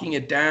locking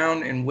it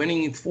down and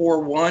winning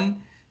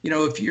 4-1.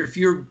 If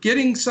you're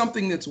getting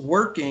something that's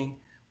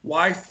working,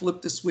 why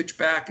flip the switch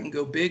back and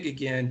go big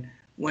again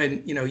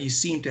when, you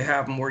seem to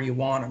have them where you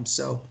want them?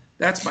 So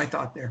that's my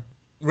thought there.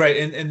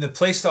 Right. And the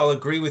place I'll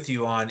agree with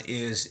you on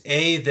is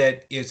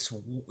that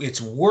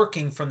it's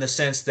working from the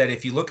sense that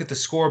if you look at the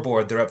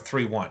scoreboard, they're up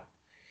 3-1.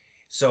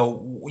 So,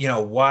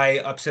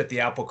 why upset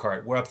the apple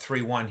cart? We're up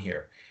 3-1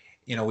 here.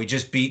 We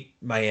just beat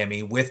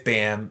Miami with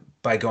Bam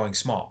by going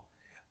small.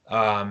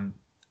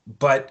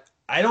 But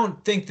I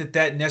don't think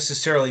that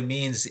necessarily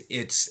means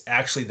it's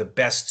actually the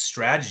best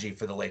strategy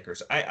for the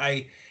Lakers.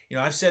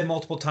 I've said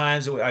multiple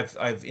times,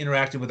 I've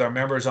interacted with our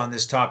members on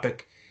this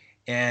topic,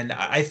 and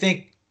I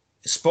think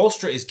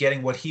Spoelstra is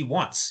getting what he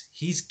wants.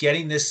 He's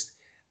getting the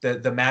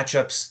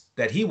matchups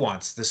that he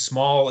wants, the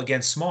small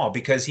against small,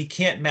 because he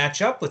can't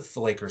match up with the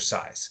Lakers'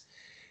 size.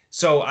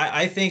 So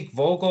I think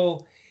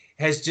Vogel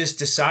has just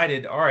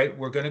decided, all right,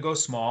 we're going to go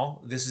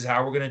small. This is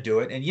how we're going to do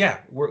it. And yeah,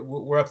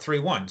 we're up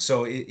 3-1.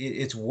 So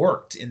it's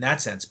worked in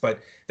that sense. But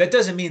that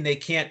doesn't mean they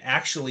can't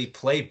actually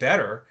play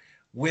better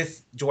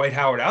with Dwight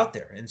Howard out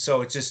there. And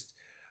so it's just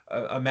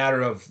a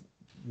matter of,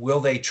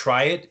 will they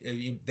try it?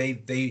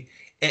 They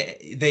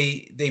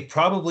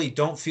probably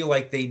don't feel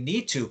like they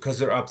need to because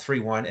they're up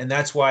 3-1. And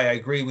that's why I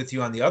agree with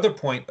you on the other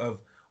point of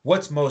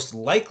what's most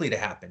likely to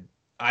happen.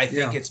 I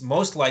think it's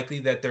most likely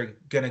that they're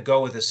going to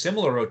go with a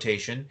similar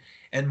rotation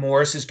and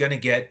Morris is going to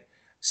get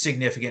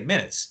significant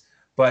minutes.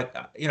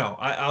 But,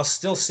 I'll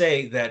still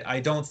say that I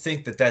don't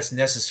think that that's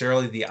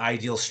necessarily the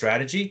ideal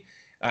strategy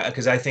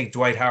because I think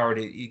Dwight Howard,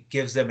 it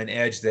gives them an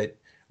edge that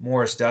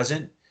Morris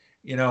doesn't.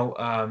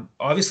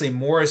 Obviously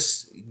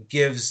Morris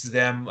gives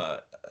them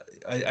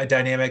a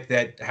dynamic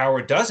that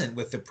Howard doesn't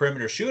with the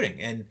perimeter shooting.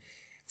 And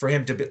for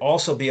him to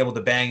also be able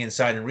to bang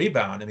inside and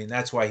rebound, I mean,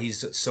 that's why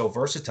he's so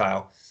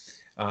versatile.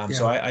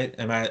 So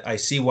I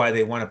see why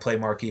they want to play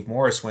Markieff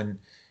Morris when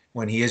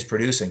he is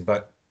producing.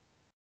 But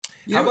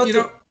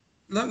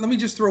let me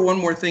just throw one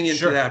more thing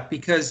into that,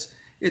 because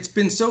it's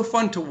been so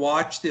fun to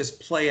watch this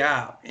play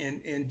out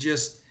and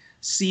just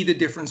see the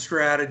different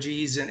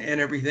strategies and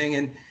everything.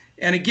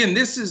 And again,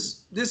 this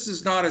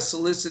is not a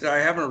solicit. I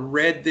haven't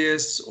read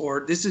this,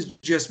 or this is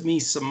just me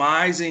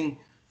surmising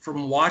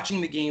from watching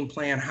the game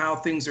plan how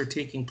things are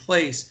taking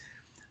place.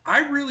 I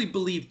really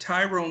believe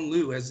Tyronn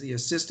Lue, as the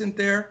assistant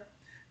there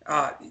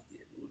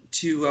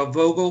to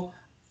Vogel,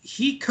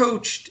 he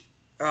coached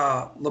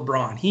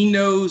LeBron. He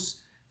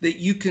knows that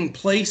you can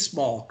play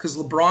small because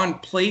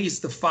LeBron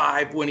plays the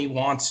 5 when he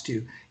wants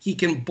to. He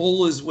can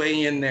bull his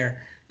way in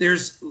there.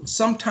 There's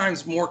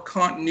sometimes more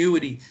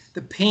continuity.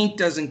 The paint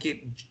doesn't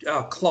get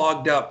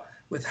clogged up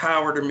with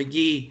Howard or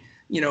McGee,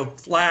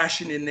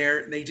 flashing in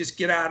there. They just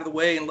get out of the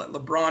way and let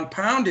LeBron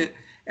pound it.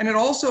 And it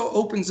also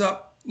opens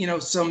up,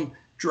 some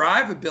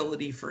drive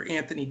ability for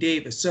Anthony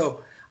Davis.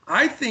 So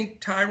I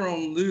think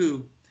Tyronn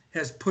Lue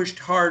has pushed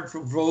hard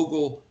for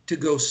Vogel to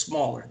go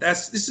smaller.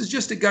 This is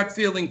just a gut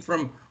feeling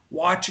from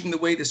watching the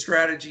way the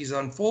strategies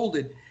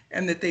unfolded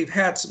and that they've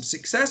had some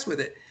success with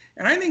it.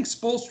 And I think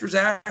Spoelstra's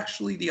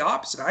actually the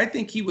opposite. I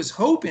think he was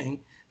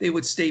hoping they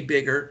would stay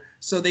bigger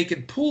so they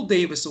could pull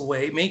Davis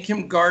away, make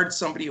him guard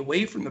somebody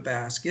away from the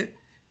basket,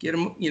 get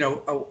him,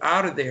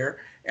 out of there,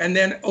 and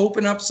then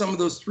open up some of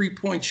those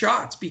 3-point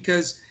shots.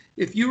 Because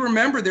if you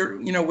remember there,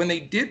 when they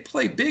did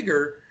play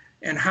bigger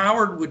and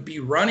Howard would be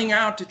running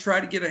out to try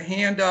to get a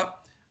hand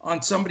up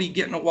on somebody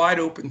getting a wide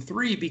open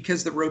 3,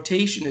 because the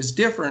rotation is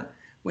different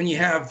when you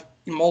have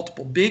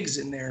multiple bigs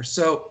in there.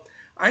 So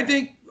I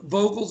think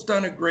Vogel's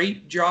done a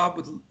great job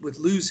with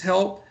Lue's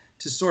help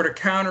to sort of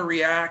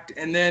counter-react.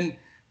 And then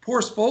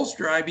poor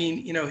Spoelstra, I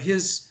mean,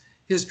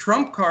 his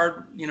trump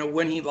card,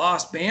 when he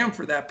lost Bam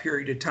for that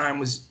period of time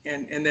was,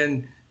 and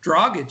then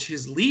Dragic,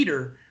 his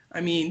leader, I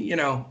mean,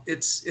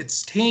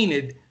 it's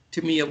tainted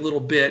to me a little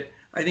bit.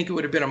 I think it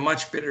would have been a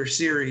much better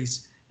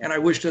series, and I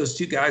wish those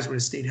two guys would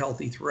have stayed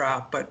healthy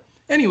throughout. But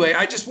anyway,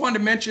 I just wanted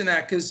to mention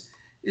that because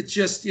it's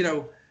just,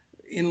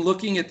 in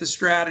looking at the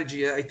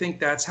strategy, I think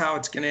that's how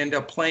it's going to end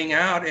up playing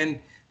out. And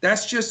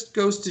that's just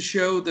goes to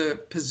show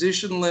the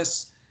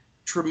positionless,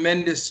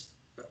 tremendous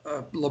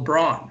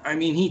LeBron. I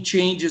mean, he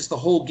changes the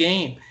whole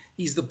game.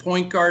 He's the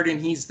point guard and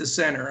he's the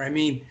center. I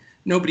mean,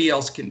 nobody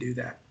else can do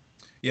that.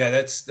 Yeah,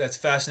 that's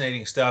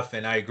fascinating stuff.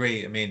 And I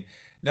agree. I mean,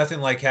 nothing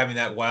like having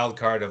that wild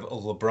card of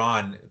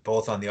LeBron,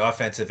 both on the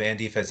offensive and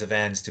defensive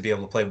ends, to be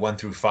able to play 1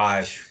 through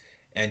 5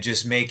 and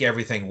just make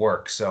everything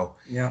work. So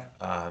yeah,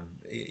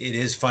 it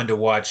is fun to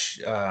watch,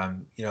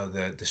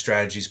 the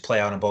strategies play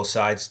out on both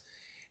sides.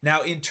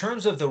 Now, in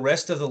terms of the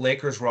rest of the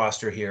Lakers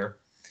roster here,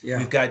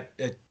 we've got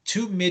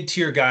 2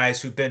 mid-tier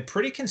guys who've been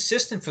pretty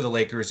consistent for the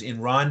Lakers in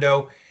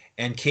Rondo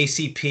and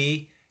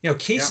KCP.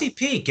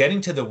 KCP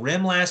getting to the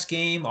rim last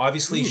game,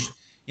 obviously,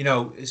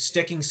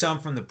 sticking some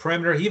from the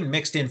perimeter. He even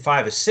mixed in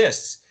 5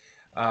 assists.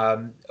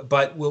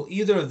 But will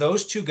either of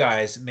those two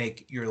guys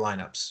make your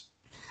lineups?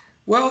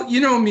 Well, you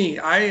know me,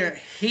 I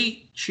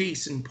hate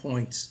chasing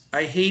points.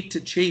 I hate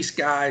to chase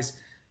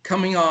guys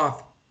coming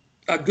off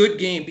a good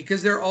game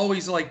because they're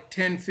always like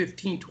 10,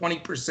 15,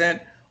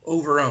 20%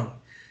 overowned.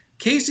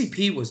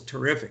 KCP was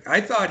terrific. I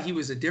thought he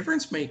was a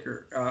difference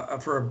maker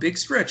for a big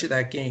stretch of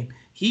that game.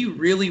 He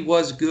really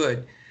was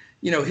good.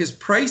 His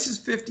price is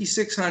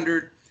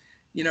 $5,600.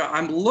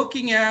 I'm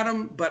looking at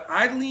him, but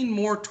I lean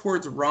more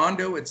towards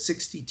Rondo at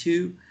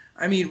 62.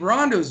 I mean,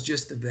 Rondo's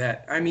just a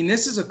vet. I mean,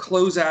 this is a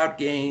closeout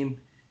game.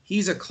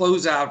 He's a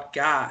closeout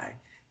guy,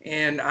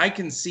 and I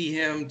can see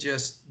him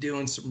just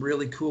doing some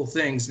really cool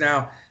things.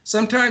 Now,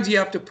 sometimes you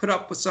have to put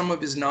up with some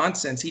of his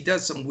nonsense. He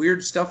does some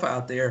weird stuff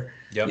out there.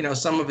 Yep.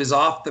 Some of his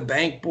off the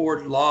bank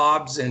board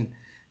lobs and,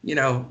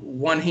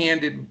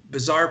 one-handed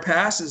bizarre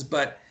passes.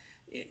 But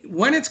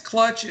when it's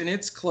clutch and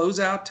it's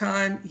closeout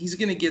time, he's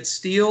going to get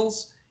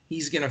steals.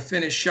 He's going to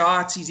finish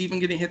shots. He's even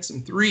going to hit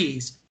some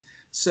threes.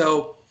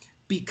 So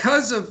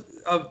because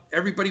of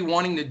everybody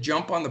wanting to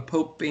jump on the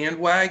Pope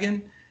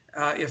bandwagon,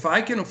 if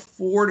I can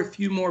afford a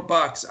few more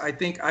bucks, I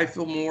think I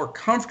feel more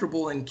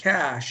comfortable in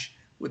cash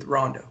with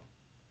Rondo.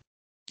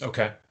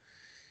 Okay.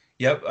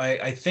 Yep,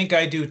 I think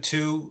I do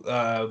too.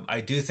 I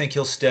do think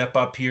he'll step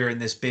up here in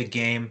this big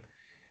game.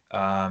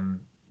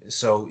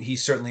 So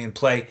he's certainly in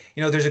play.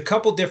 There's a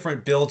couple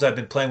different builds I've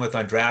been playing with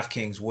on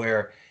DraftKings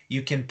where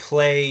you can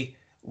play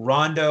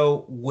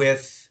Rondo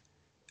with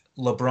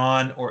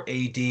LeBron or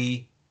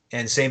AD,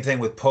 and same thing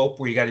with Pope,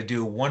 where you got to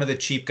do one of the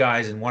cheap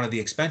guys and one of the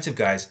expensive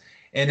guys.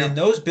 And in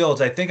those builds,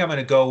 I think I'm going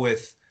to go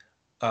with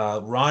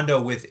Rondo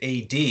with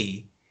AD,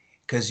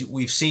 because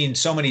we've seen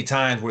so many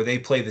times where they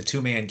play the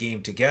two-man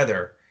game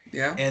together.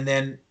 Yeah. And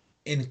then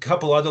in a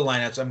couple other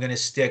lineups, I'm going to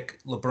stick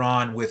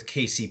LeBron with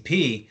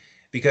KCP,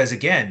 because,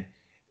 again,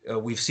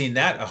 we've seen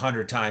that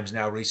 100 times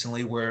now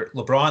recently, where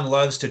LeBron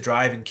loves to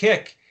drive and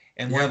kick,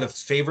 and one of the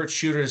favorite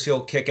shooters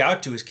he'll kick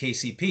out to is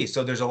KCP.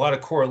 So there's a lot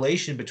of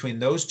correlation between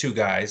those two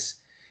guys,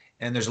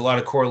 and there's a lot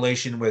of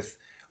correlation with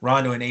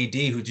Rondo and AD,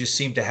 who just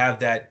seem to have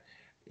that,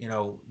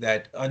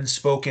 that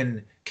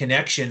unspoken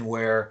connection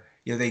where,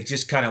 they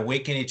just kind of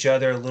waken each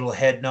other, a little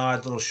head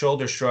nod, little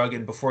shoulder shrug,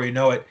 and before you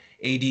know it,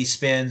 AD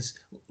spins,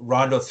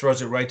 Rondo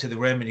throws it right to the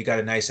rim, and you got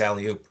a nice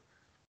alley-oop.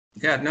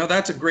 Yeah, no,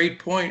 that's a great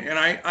point. And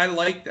I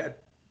like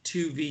that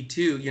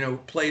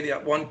 2v2, play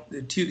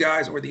the two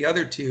guys or the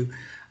other two.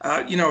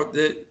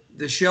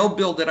 The shell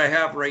build that I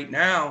have right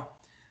now,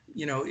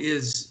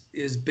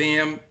 is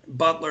Bam,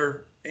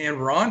 Butler,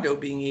 and Rondo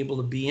being able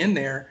to be in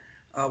there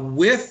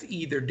with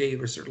either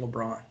Davis or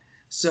LeBron.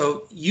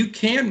 So you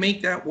can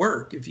make that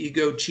work if you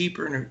go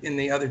cheaper in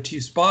the other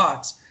two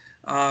spots.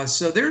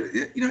 So there,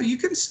 you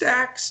can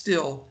stack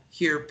still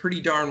here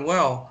pretty darn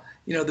well.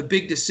 The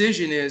big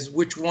decision is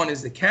which one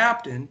is the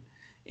captain.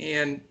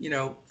 And,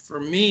 for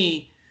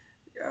me,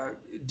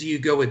 do you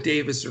go with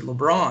Davis or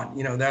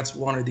LeBron? That's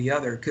one or the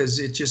other, because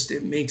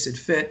it makes it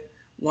fit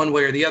one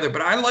way or the other.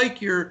 But I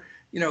like your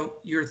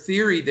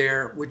theory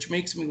there, which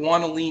makes me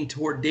want to lean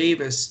toward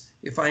Davis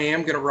if I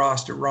am going to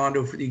roster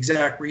Rondo, for the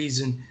exact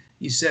reason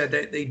you said,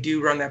 that they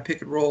do run that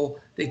pick and roll.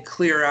 They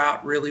clear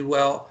out really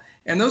well.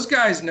 And those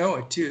guys know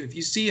it too. If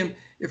you see him,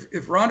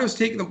 if Rondo's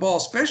taking the ball,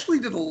 especially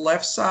to the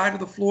left side of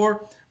the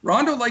floor,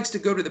 Rondo likes to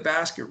go to the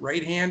basket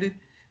right-handed,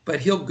 but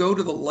he'll go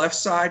to the left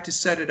side to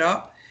set it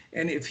up.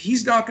 And if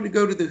he's not going to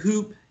go to the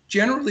hoop,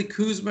 generally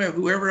Kuzma or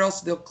whoever else,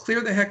 they'll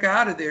clear the heck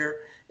out of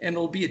there, and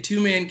it'll be a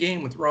two-man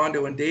game with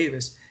Rondo and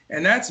Davis.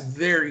 And that's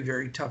very,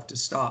 very tough to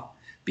stop,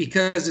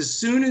 because as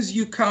soon as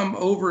you come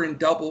over and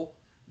double,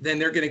 then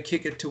they're going to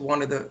kick it to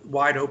one of the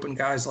wide open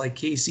guys like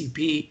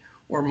KCP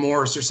or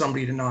Morris or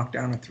somebody to knock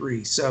down a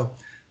three. So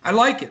I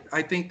like it.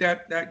 I think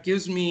that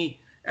gives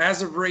me,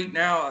 as of right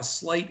now, a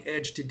slight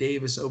edge to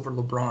Davis over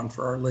LeBron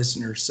for our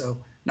listeners.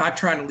 So not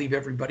trying to leave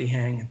everybody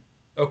hanging.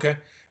 Okay.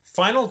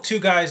 Final two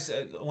guys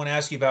I want to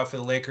ask you about for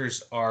the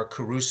Lakers are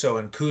Caruso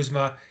and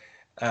Kuzma,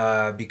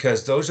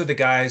 because those are the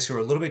guys who are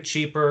a little bit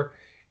cheaper.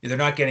 They're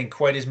not getting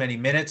quite as many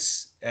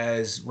minutes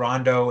as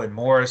Rondo and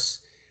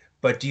Morris.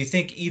 But do you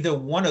think either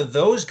one of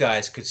those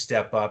guys could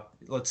step up,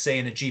 let's say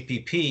in a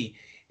GPP,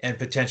 and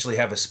potentially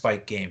have a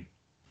spike game?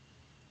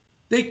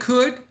 They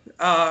could.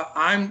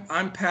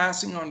 I'm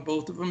passing on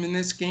both of them in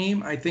this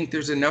game. I think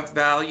there's enough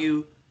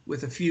value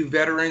with a few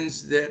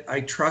veterans that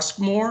I trust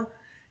more,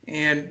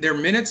 and their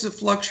minutes have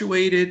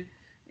fluctuated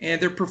and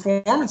their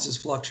performances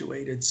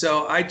fluctuated.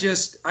 So I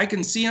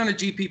can see on a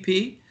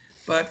GPP,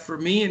 but for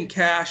me in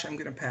cash, I'm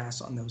going to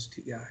pass on those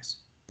two guys.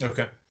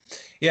 Okay.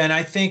 Yeah, and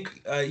I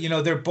think,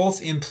 they're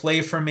both in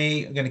play for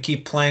me. I'm going to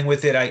keep playing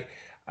with it.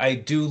 I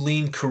do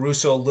lean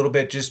Caruso a little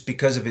bit just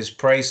because of his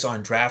price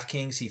on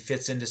DraftKings. He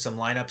fits into some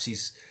lineups.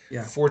 He's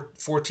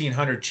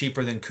 $1,400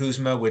 cheaper than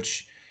Kuzma,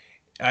 which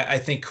I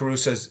think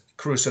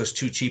Caruso's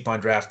too cheap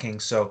on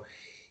DraftKings. So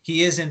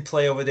he is in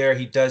play over there.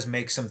 He does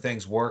make some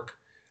things work.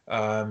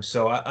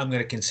 So I'm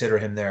going to consider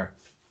him there.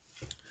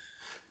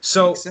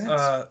 So, Makes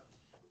sense.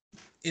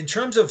 in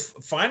terms of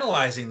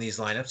finalizing these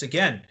lineups,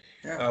 again,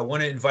 Yeah. I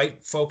want to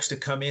invite folks to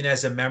come in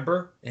as a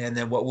member. And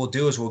then what we'll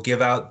do is we'll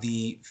give out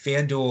the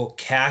FanDuel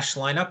cash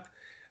lineup,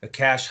 a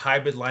cash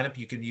hybrid lineup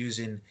you can use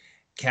in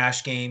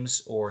cash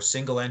games or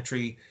single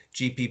entry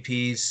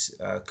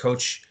GPPs.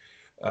 Coach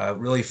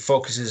really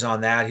focuses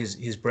on that,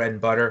 his bread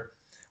and butter.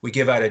 We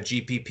give out a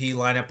GPP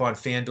lineup on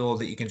FanDuel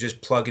that you can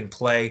just plug and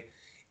play.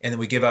 And then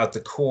we give out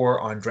the core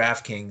on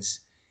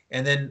DraftKings.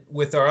 And then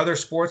with our other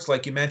sports,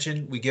 like you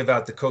mentioned, we give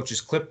out the coach's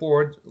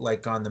clipboard,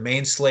 like on the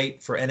main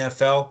slate for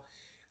NFL.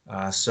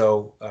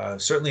 So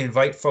certainly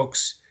invite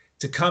folks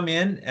to come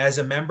in as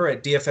a member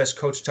at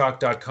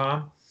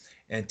dfscoachtalk.com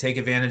and take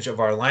advantage of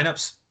our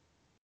lineups.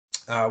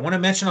 I want to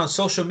mention on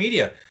social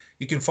media,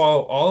 you can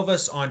follow all of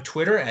us on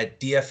Twitter at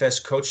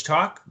DFS Coach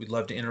Talk. We'd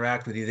love to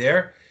interact with you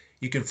there.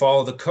 You can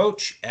follow the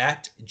coach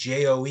at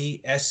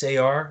JOESARVADI.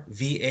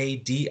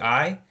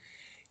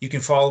 You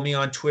can follow me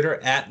on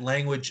Twitter at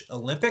Language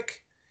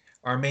Olympic.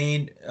 Our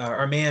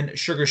man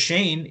Sugar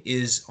Shane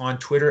is on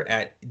Twitter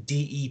at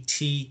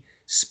DET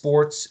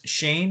Sports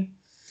Shane.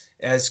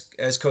 As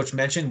Coach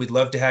mentioned, we'd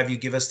love to have you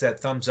give us that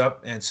thumbs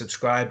up and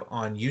subscribe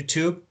on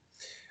YouTube.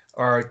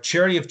 Our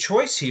charity of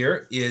choice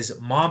here is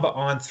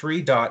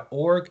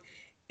mambaon3.org,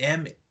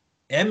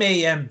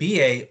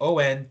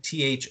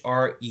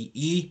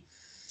 MAMBAONTHREE.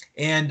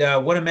 And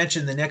want to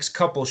mention the next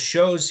couple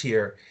shows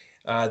here.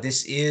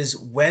 This is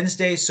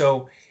Wednesday,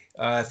 so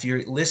if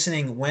you're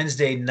listening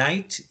Wednesday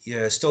night,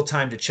 still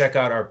time to check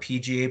out our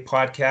PGA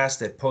podcast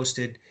that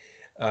posted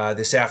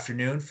this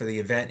afternoon for the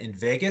event in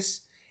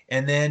Vegas.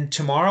 And then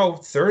tomorrow,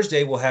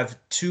 Thursday, we'll have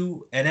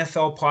 2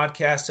 NFL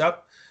podcasts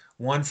up,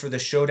 one for the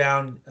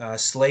Showdown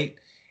slate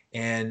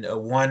and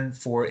one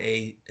for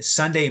a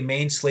Sunday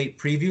main slate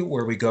preview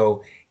where we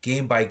go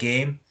game by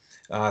game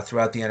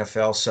throughout the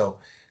NFL. So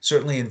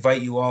certainly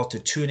invite you all to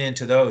tune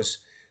into those.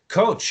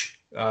 Coach,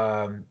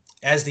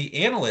 as the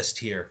analyst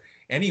here,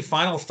 any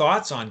final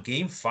thoughts on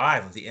Game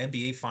 5 of the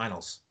NBA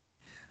Finals?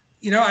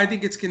 I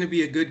think it's going to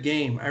be a good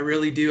game. I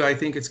really do. I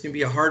think it's going to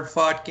be a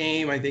hard-fought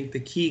game. I think the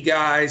key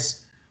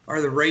guys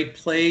are the right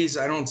plays.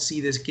 I don't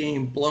see this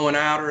game blowing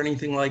out or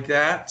anything like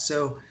that.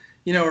 So,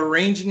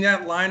 arranging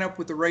that lineup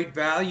with the right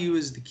value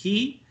is the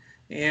key.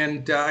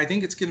 And I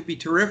think it's going to be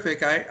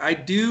terrific. I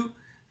do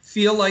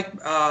feel like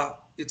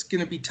it's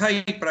going to be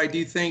tight, but I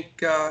do think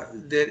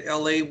that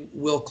LA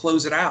will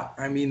close it out.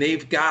 I mean,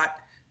 they've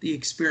got the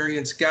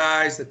experienced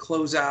guys, the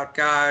closeout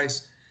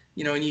guys,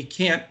 and you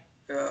can't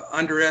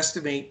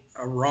underestimate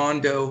a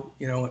Rondo,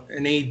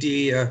 an AD,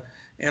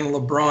 and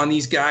LeBron,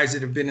 these guys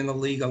that have been in the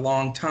league a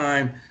long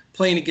time,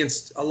 playing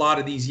against a lot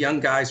of these young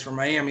guys from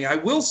Miami. I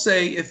will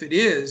say, if it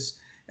is,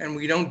 and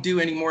we don't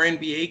do any more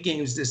NBA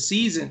games this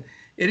season,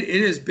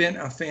 it has been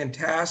a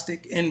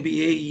fantastic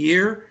NBA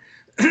year.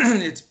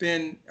 It's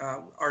been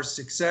our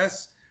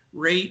success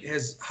rate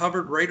has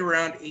hovered right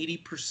around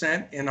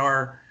 80% in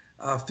our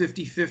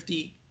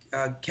 50-50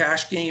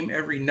 cash game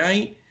every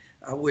night,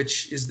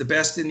 which is the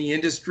best in the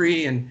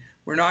industry. And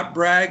we're not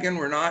bragging.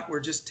 We're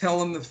just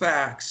telling the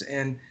facts,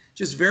 and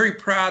just very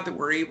proud that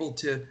we're able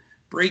to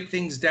break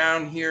things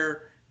down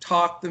here,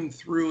 talk them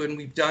through, and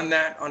we've done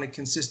that on a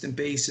consistent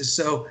basis.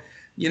 So,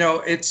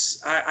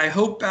 I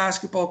hope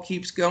basketball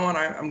keeps going.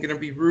 I'm going to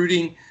be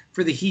rooting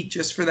for the Heat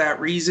just for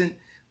that reason.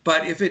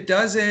 But if it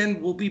does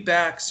end, we'll be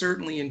back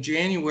certainly in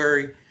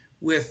January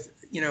with,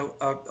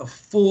 a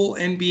full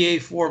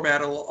NBA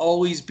format. It'll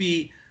always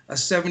be a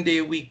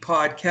 7-day-a-week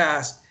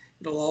podcast.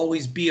 It'll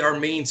always be our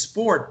main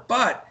sport.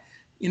 But,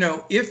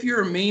 if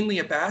you're mainly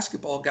a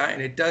basketball guy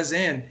and it does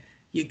end,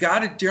 you got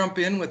to jump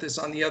in with us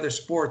on the other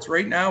sports.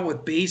 Right now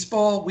with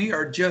baseball, we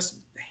are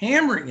just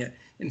hammering it.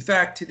 In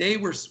fact, today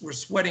we're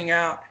sweating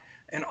out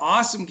an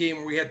awesome game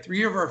where we had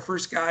 3 of our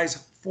first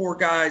guys, 4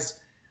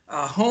 guys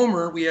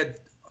homer. We had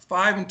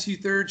 5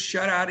 2/3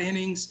 shutout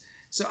innings.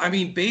 So,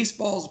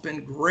 baseball's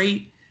been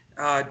great.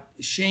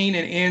 Shane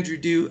and Andrew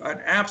do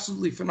an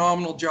absolutely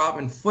phenomenal job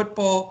in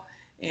football.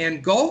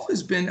 And golf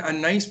has been a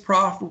nice,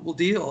 profitable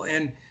deal.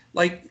 And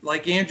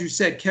like Andrew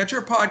said, catch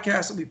our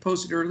podcast that we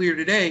posted earlier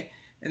today.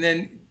 And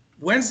then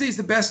Wednesday's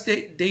the best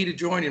day to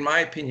join, in my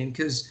opinion,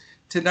 because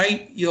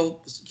tonight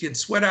you can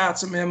sweat out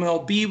some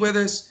MLB with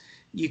us.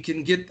 You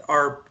can get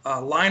our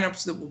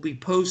lineups that we'll be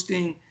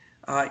posting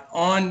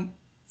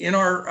in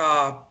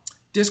our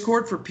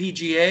Discord for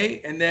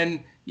PGA, and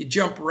then you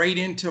jump right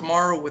in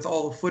tomorrow with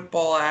all the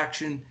football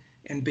action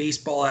and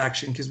baseball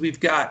action, because we've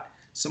got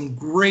some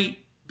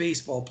great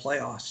baseball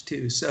playoffs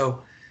too.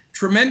 So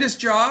tremendous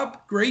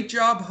job, great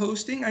job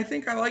hosting. I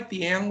think I like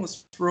the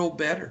analyst role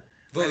better.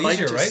 A little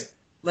easier, right?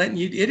 Letting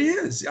you, it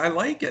is. I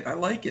like it.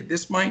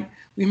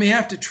 We may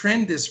have to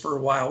trend this for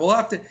a while. We'll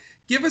have to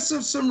give us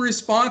some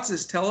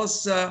responses. Tell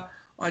us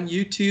on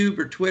YouTube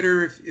or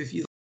Twitter if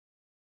you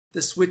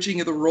the switching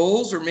of the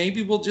roles, or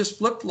maybe we'll just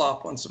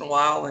flip-flop once in a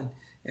while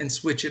and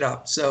switch it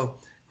up. So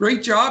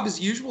great job as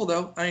usual,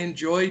 though. I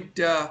enjoyed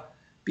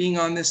being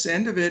on this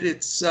end of it.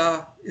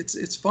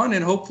 It's fun,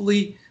 and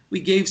hopefully we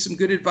gave some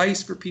good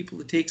advice for people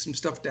to take some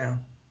stuff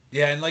down.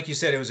 Yeah, and like you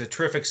said, it was a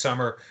terrific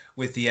summer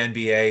with the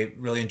NBA.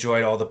 Really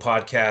enjoyed all the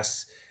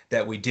podcasts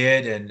that we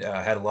did and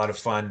had a lot of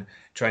fun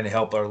trying to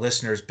help our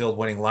listeners build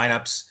winning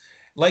lineups.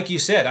 Like you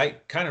said, I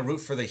kind of root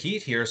for the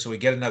Heat here so we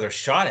get another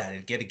shot at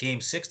it, get a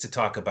game 6 to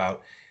talk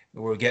about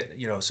where we get,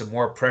 some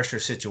more pressure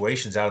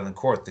situations out on the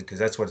court because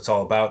that's what it's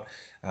all about.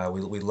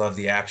 We love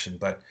the action.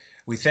 But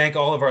we thank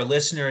all of our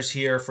listeners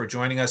here for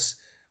joining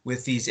us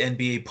with these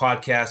NBA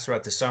podcasts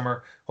throughout the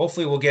summer.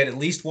 Hopefully we'll get at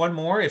least one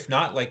more. If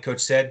not, like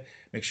Coach said,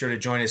 make sure to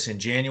join us in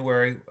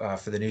January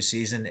for the new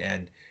season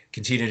and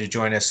continue to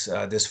join us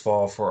this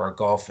fall for our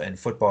golf and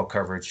football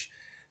coverage.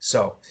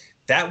 So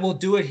that will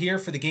do it here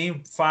for the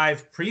Game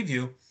 5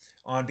 preview.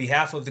 On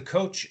behalf of the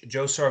coach,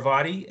 Joe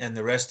Sarvati, and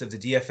the rest of the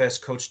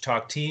DFS Coach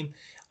Talk team,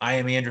 I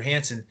am Andrew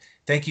Hansen.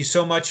 Thank you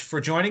so much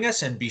for joining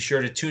us, and be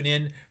sure to tune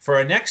in for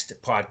our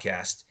next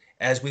podcast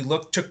as we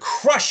look to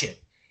crush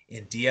it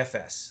in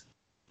DFS.